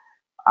do it.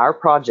 Our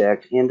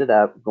project ended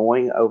up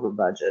going over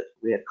budget.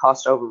 We had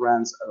cost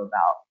overruns of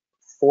about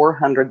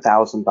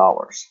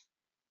 $400,000.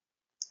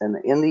 And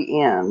in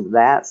the end,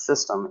 that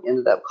system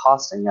ended up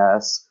costing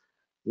us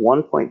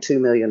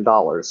 $1.2 million.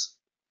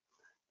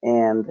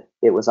 And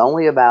it was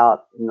only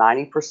about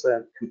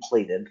 90%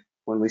 completed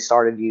when we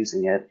started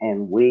using it.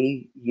 And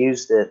we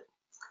used it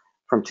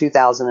from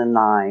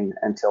 2009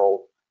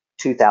 until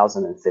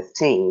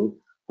 2015,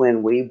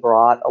 when we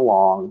brought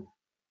along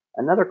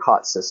another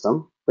COT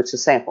system, which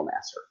is Sample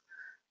Master.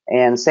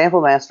 And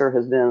Sample Master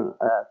has been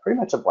pretty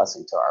much a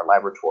blessing to our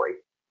laboratory.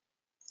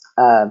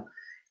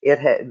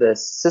 The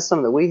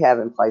system that we have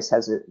in place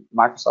has a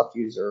Microsoft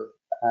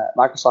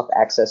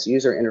Access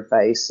user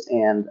interface,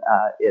 and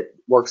it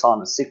works on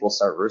the SQL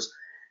servers.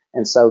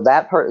 And so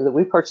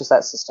we purchased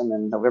that system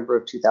in November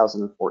of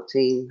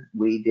 2014.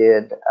 We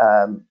did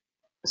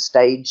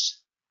stage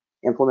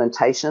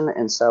implementation,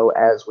 and so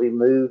as we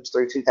moved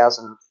through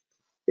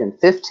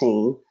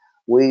 2015,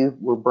 we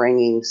were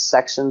bringing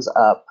sections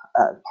up,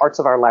 parts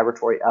of our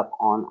laboratory up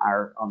on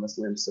this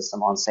LIMS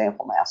system on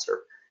Sample Master.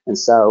 And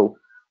so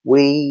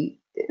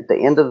at the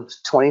end of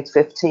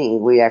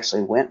 2015, we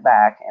actually went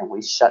back and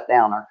we shut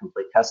down our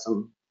complete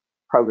custom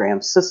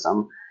program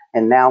system,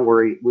 and now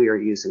we are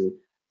using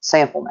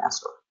Sample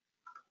Master.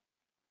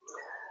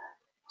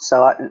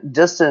 So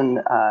just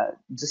to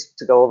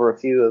go over a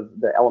few of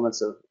the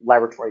elements of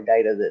laboratory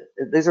data,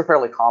 that these are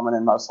fairly common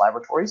in most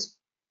laboratories.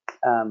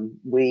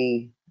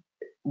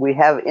 We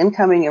have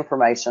incoming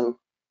information.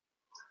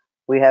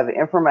 We have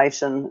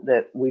information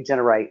that we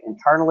generate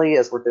internally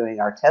as we're doing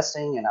our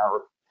testing,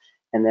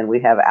 and then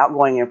we have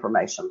outgoing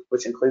information,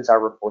 which includes our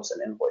reports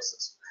and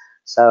invoices.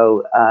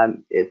 So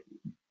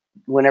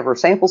whenever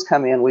samples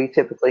come in, we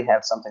typically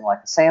have something like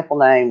a sample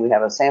name, we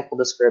have a sample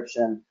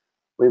description,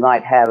 we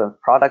might have a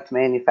product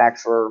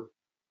manufacturer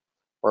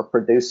or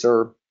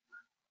producer,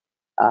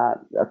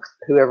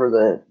 whoever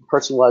the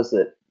person was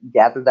that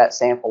gathered that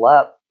sample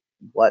up,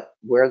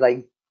 where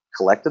they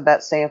collected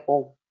that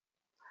sample,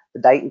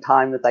 the date and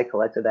time that they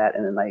collected that,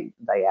 and then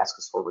they ask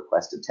us for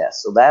requested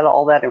tests. So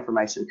all that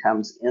information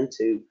comes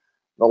into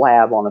the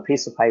lab on a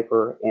piece of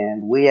paper,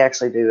 and we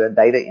actually do a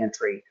data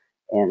entry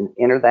and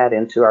enter that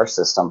into our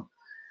system.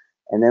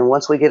 And then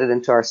once we get it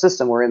into our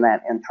system, we're in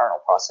that internal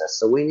process.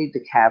 So we need to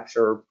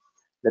capture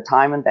the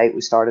time and date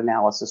we start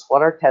analysis,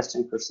 what our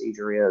testing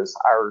procedure is,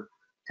 our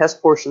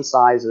test portion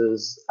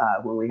sizes,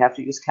 when we have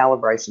to use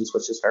calibrations,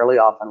 which is fairly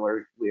often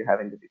where we're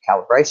having to do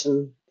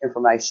calibration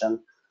information.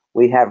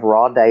 We have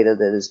raw data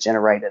that is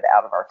generated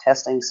out of our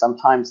testing.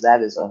 Sometimes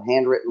that is a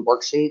handwritten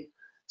worksheet.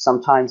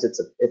 Sometimes it's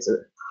a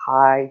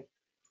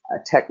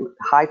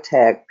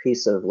high-tech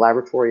piece of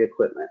laboratory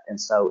equipment, and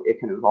so it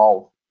can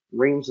involve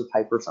reams of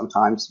paper.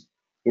 Sometimes,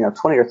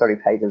 20 or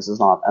 30 pages is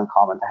not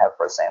uncommon to have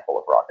for a sample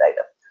of raw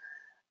data.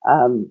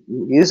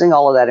 Using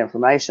all of that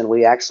information,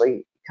 we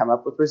actually come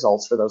up with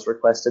results for those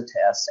requested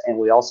tests, and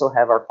we also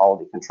have our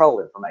quality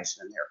control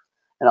information in there.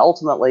 And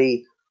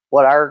ultimately,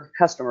 what our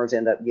customers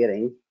end up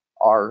getting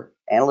are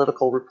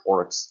analytical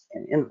reports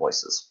and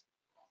invoices.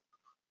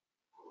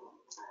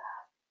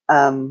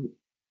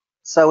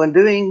 So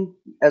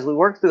as we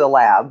work through a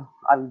lab,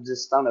 I've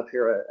just thrown up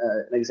here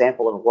an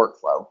example of a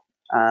workflow.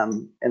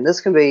 And this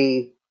can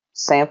be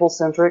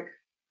sample-centric,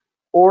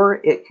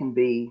 or it can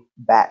be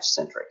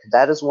batch-centric.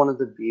 That is one of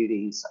the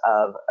beauties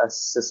of a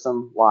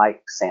system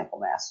like Sample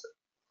Master.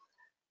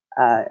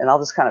 And I'll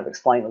just kind of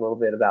explain a little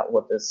bit about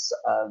what's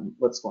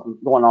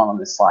going on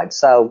this slide.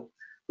 So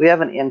we have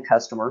an end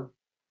customer.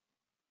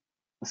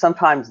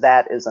 Sometimes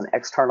that is an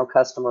external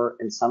customer,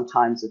 and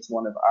sometimes it's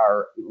one of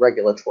our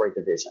regulatory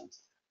divisions.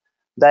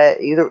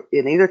 In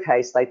either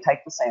case, they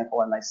take the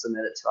sample and they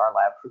submit it to our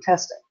lab for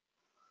testing.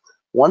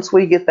 Once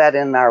we get that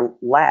in our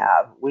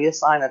lab, we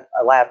assign a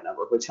lab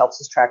number, which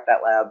helps us track that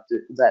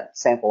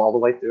sample all the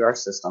way through our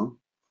system.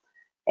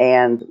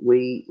 And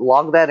we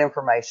log that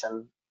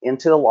information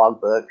into a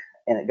logbook,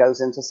 and it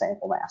goes into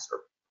Sample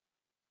Master,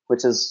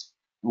 which is,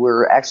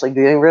 we're actually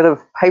getting rid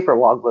of paper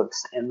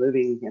logbooks and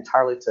moving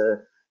entirely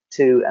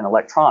to an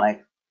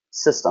electronic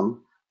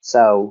system.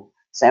 So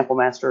Sample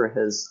Master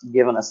has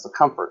given us the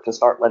comfort to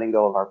start letting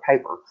go of our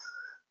paper.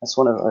 That's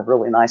one of the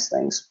really nice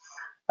things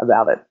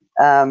about it.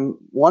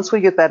 Once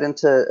we get that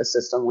into a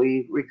system,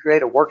 we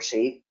create a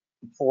worksheet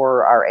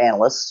for our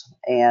analysts,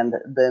 and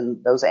then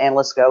those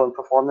analysts go and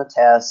perform the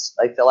tests.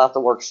 They fill out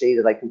the worksheet,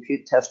 or they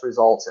compute test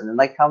results, and then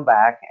they come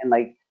back and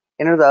they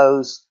enter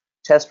those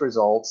test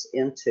results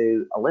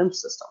into a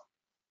LIMS system.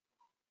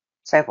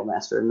 Sample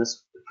Master in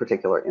this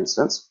particular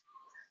instance.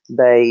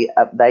 They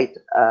update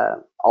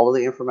all of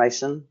the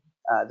information,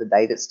 the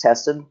date it's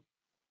tested.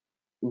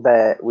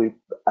 We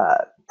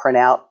print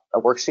out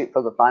a worksheet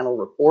for the final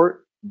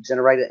report,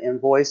 generate an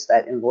invoice.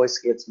 That invoice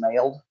gets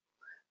mailed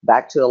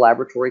back to a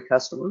laboratory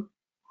customer.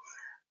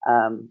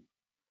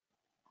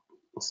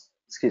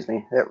 Excuse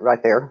me,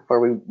 right there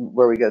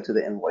where we go to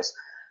the invoice.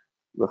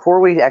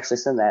 Before we actually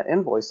send that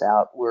invoice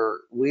out,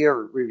 we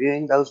are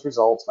reviewing those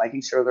results,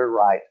 making sure they're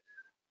right,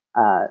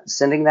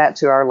 sending that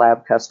to our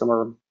lab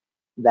customer.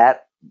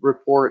 That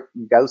report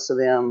goes to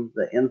them,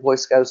 the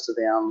invoice goes to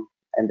them,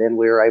 and then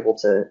we're able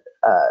to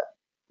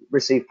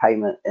receive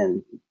payment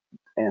and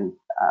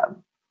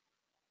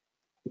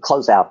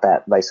close out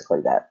that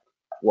basically that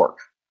work.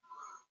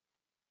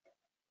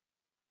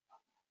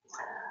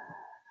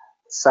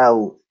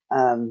 So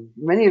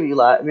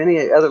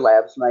many other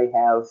labs may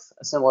have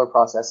a similar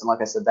process, and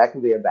like I said, that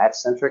can be a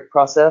batch-centric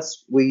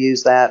process. We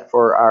use that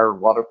for our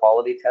water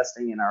quality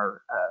testing and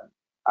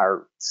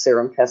our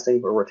serum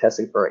testing, where we're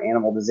testing for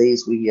animal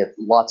disease. We get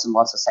lots and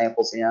lots of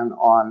samples in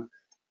on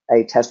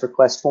a test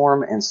request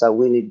form, and so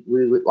we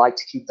would like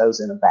to keep those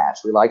in a batch.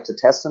 We like to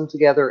test them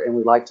together, and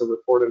we like to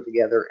report them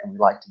together, and we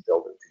like to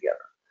build them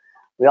together.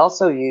 We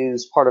also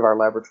use part of our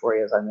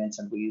laboratory, as I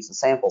mentioned, we use a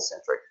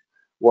sample-centric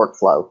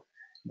workflow.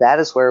 That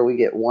is where we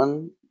get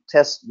one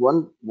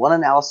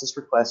analysis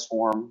request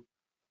form,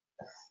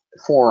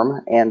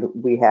 and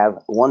we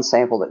have one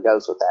sample that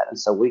goes with that. And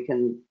so we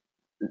can,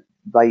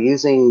 by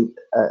using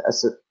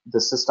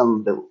the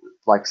system that,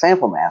 like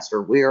Sample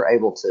Master, we are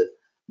able to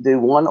do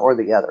one or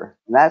the other.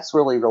 And that's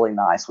really, really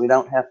nice. We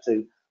don't have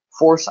to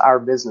force our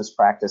business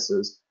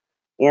practices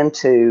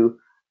into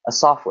a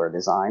software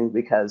design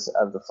because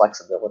of the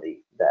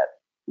flexibility that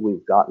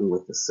we've gotten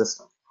with the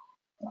system.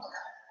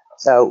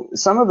 So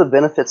some of the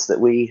benefits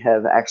that we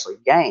have actually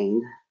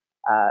gained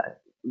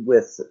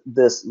with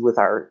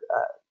our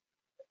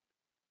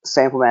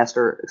Sample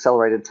Master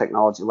Accelerated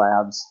Technology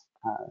Labs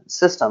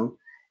system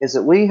is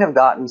that we have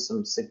gotten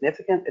some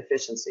significant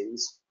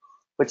efficiencies,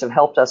 which have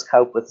helped us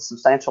cope with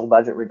substantial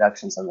budget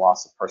reductions and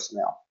loss of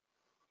personnel.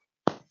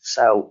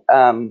 So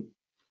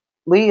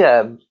we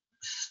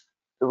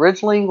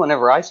originally,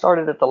 whenever I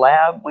started at the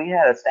lab, we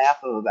had a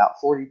staff of about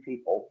 40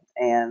 people,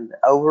 and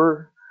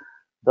over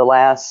the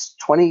last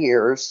 20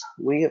 years,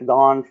 we have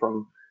gone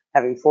from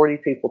having 40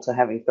 people to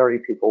having 30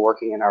 people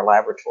working in our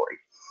laboratory.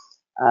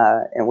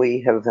 And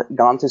we have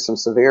gone through some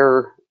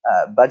severe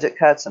budget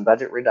cuts and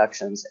budget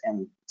reductions.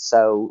 And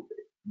so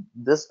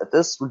at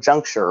this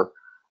juncture,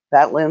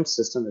 that LIMS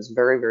system is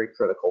very, very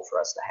critical for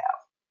us to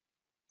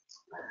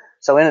have.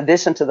 So in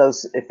addition to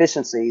those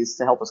efficiencies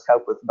to help us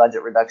cope with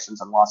budget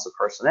reductions and loss of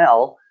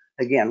personnel,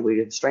 again, we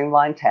have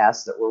streamlined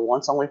tasks that were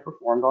once only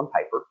performed on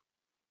paper.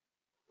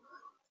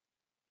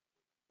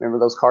 Remember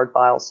those card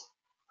files?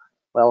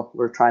 Well,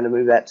 we're trying to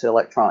move that to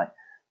electronic.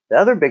 The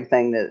other big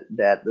thing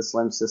that this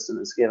LIMS system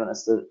has given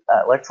us is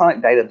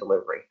electronic data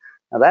delivery.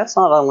 Now, that's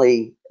not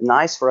only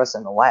nice for us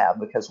in the lab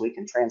because we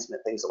can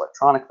transmit things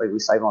electronically. We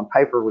save on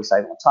paper, we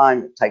save on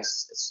time.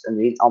 It's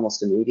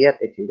almost immediate.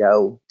 It can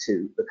go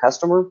to the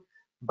customer,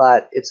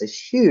 but it's a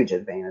huge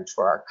advantage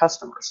for our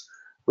customers.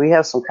 We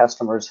have some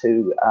customers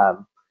who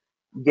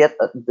get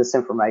this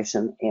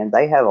information, and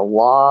they have a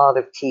lot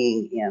of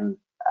keying in.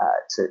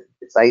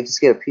 If they just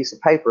get a piece of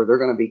paper, they're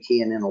going to be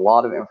keying in a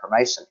lot of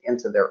information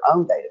into their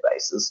own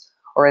databases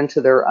or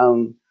into their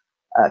own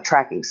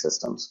tracking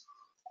systems.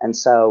 And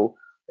so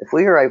if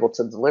we are able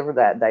to deliver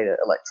that data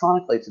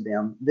electronically to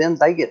them, then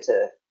they get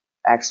to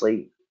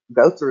actually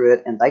go through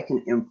it and they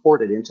can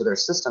import it into their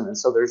system. And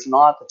so there's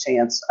not the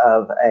chance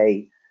of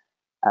a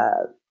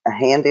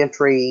hand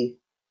entry,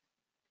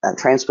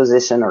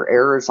 transposition, or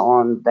errors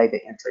on data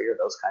entry or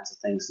those kinds of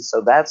things. And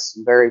so that's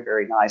very,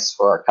 very nice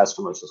for our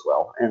customers as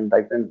well. And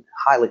they've been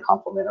highly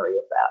complimentary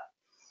of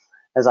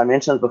that. As I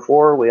mentioned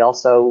before, we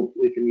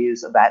can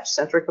use a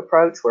batch-centric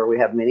approach where we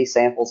have many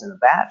samples in a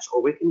batch,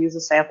 or we can use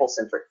a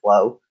sample-centric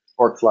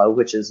workflow,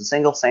 which is a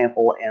single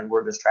sample, and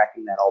we're just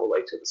tracking that all the way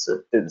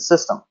through the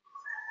system.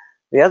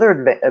 The other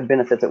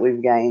benefit that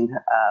we've gained,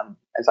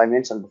 as I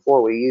mentioned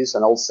before, we used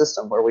an old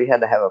system where we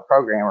had to have a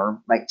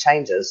programmer make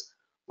changes.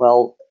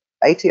 Well,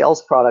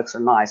 ATL's products are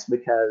nice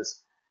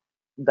because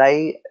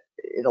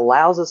it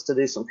allows us to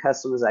do some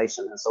customization.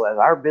 And so as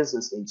our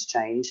business needs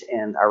change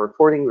and our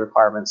reporting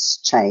requirements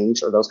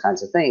change or those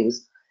kinds of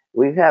things,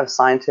 we have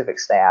scientific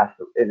staff,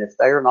 and if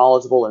they're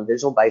knowledgeable in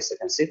Visual Basic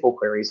and SQL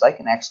queries, they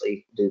can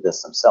actually do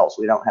this themselves.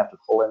 We don't have to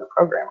pull in a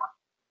programmer.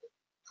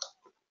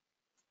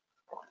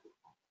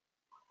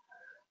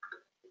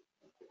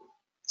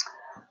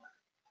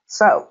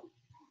 So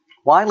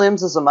why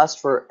LIMS is a must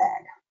for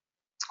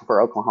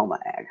Oklahoma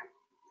ag?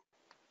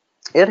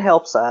 It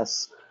helps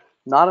us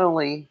not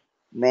only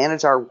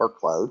manage our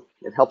workload,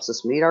 it helps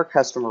us meet our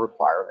customer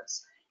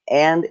requirements,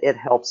 and it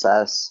helps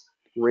us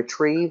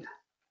retrieve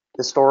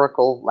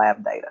historical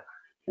lab data.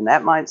 And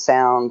that might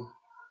sound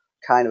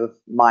kind of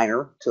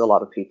minor to a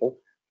lot of people,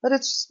 but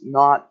it's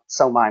not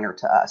so minor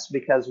to us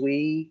because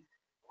we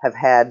have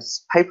had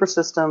paper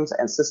systems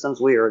and systems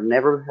we have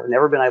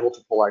never been able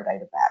to pull our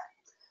data back.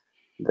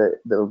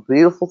 The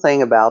beautiful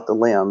thing about the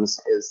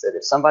LIMS is that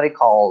if somebody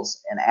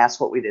calls and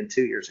asks what we did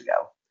 2 years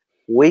ago,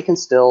 we can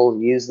still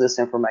use this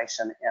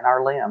information in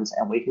our LIMS,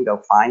 and we can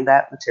go find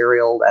that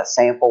material, that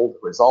sample,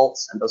 the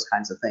results, and those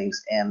kinds of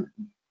things. And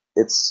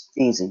it's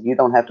easy. You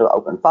don't have to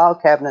open file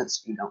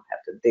cabinets. You don't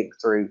have to dig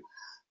through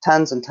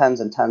tons and tons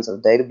and tons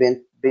of data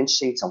bench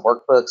sheets and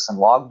workbooks and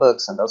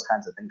logbooks and those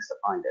kinds of things to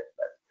find it.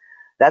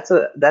 But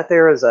that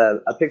there is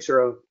a picture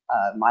of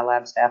my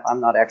lab staff.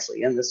 I'm not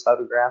actually in this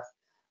photograph,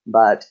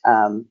 but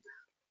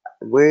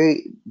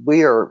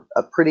we are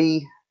a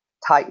pretty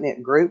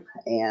tight-knit group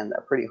and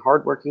a pretty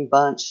hardworking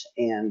bunch,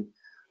 and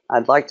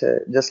I'd like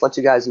to just let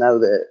you guys know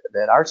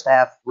that our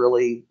staff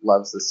really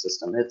loves this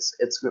system.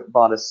 It's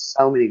brought us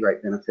so many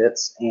great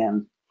benefits,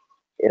 and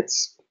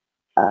it's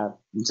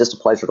just a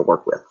pleasure to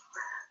work with.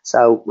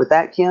 So with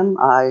that, Kim,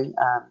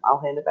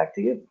 I'll hand it back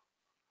to you.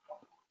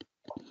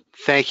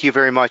 Thank you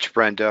very much,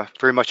 Brenda.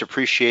 Very much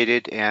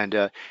appreciated. And,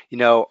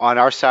 on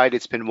our side,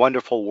 it's been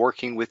wonderful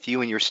working with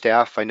you and your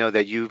staff. I know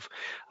that you've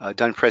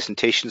done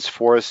presentations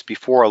for us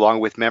before, along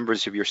with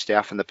members of your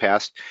staff in the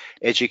past,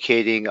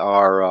 educating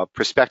our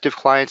prospective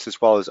clients as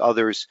well as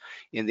others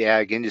in the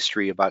ag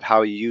industry about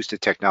how you use the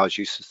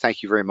technology. So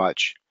thank you very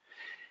much.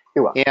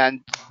 You're welcome. And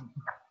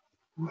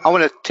I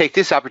want to take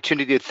this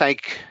opportunity to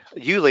thank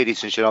you,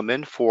 ladies and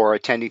gentlemen, for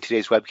attending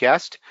today's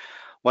webcast.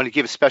 Want to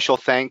give special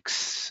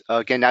thanks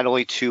again, not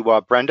only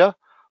to Brenda,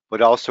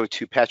 but also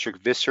to Patrick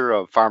Visser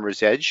of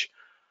Farmer's Edge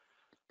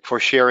for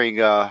sharing,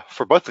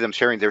 for both of them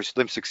sharing their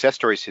LIMS success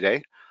stories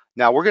today.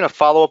 Now we're going to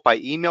follow up by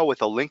email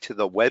with a link to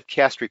the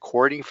webcast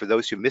recording for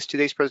those who missed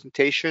today's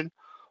presentation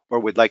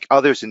or would like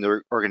others in the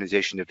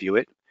organization to view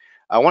it.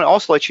 I want to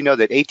also let you know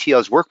that ATL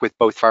has worked with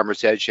both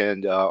Farmer's Edge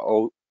and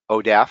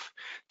ODAF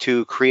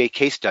to create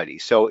case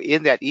studies. So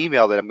in that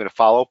email that I'm going to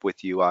follow up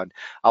with you on,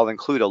 I'll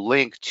include a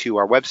link to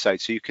our website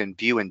so you can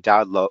view and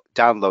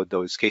download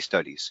those case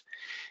studies.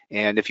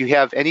 And if you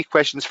have any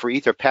questions for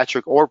either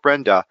Patrick or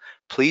Brenda,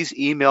 please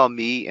email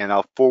me and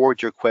I'll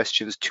forward your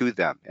questions to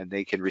them and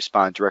they can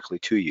respond directly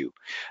to you.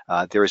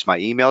 There is my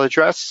email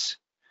address,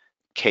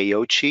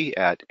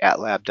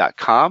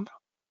 kochi@atlab.com.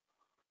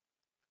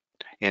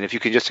 And if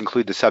you can just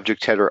include the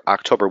subject header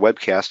October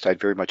webcast, I'd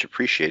very much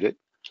appreciate it.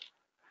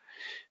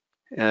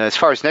 As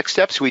far as next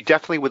steps, we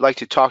definitely would like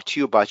to talk to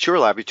you about your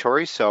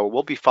laboratory, so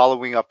we'll be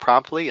following up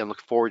promptly and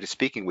look forward to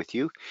speaking with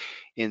you.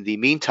 In the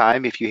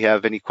meantime, if you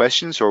have any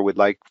questions or would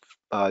like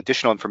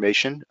additional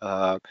information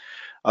other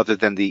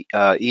than the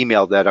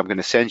email that I'm going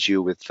to send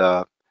you with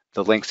the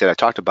links that I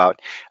talked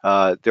about,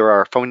 there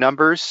are phone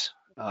numbers.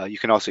 You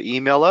can also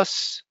email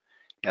us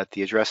at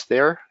the address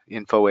there,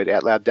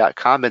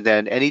 info@atlab.com, and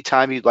then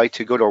anytime you'd like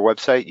to go to our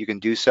website, you can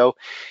do so.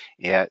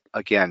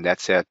 Again,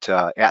 that's at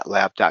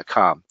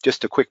atlab.com.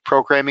 Just a quick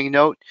programming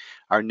note,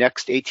 our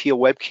next ATL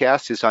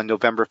webcast is on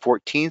November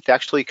 14th,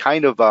 actually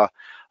kind of a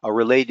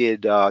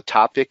related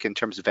topic in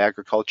terms of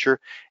agriculture,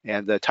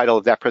 and the title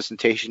of that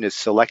presentation is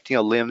Selecting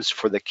a LIMS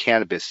for the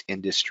Cannabis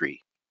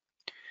Industry.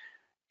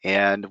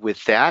 And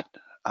with that,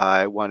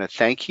 I want to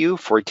thank you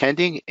for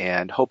attending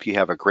and hope you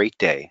have a great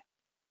day.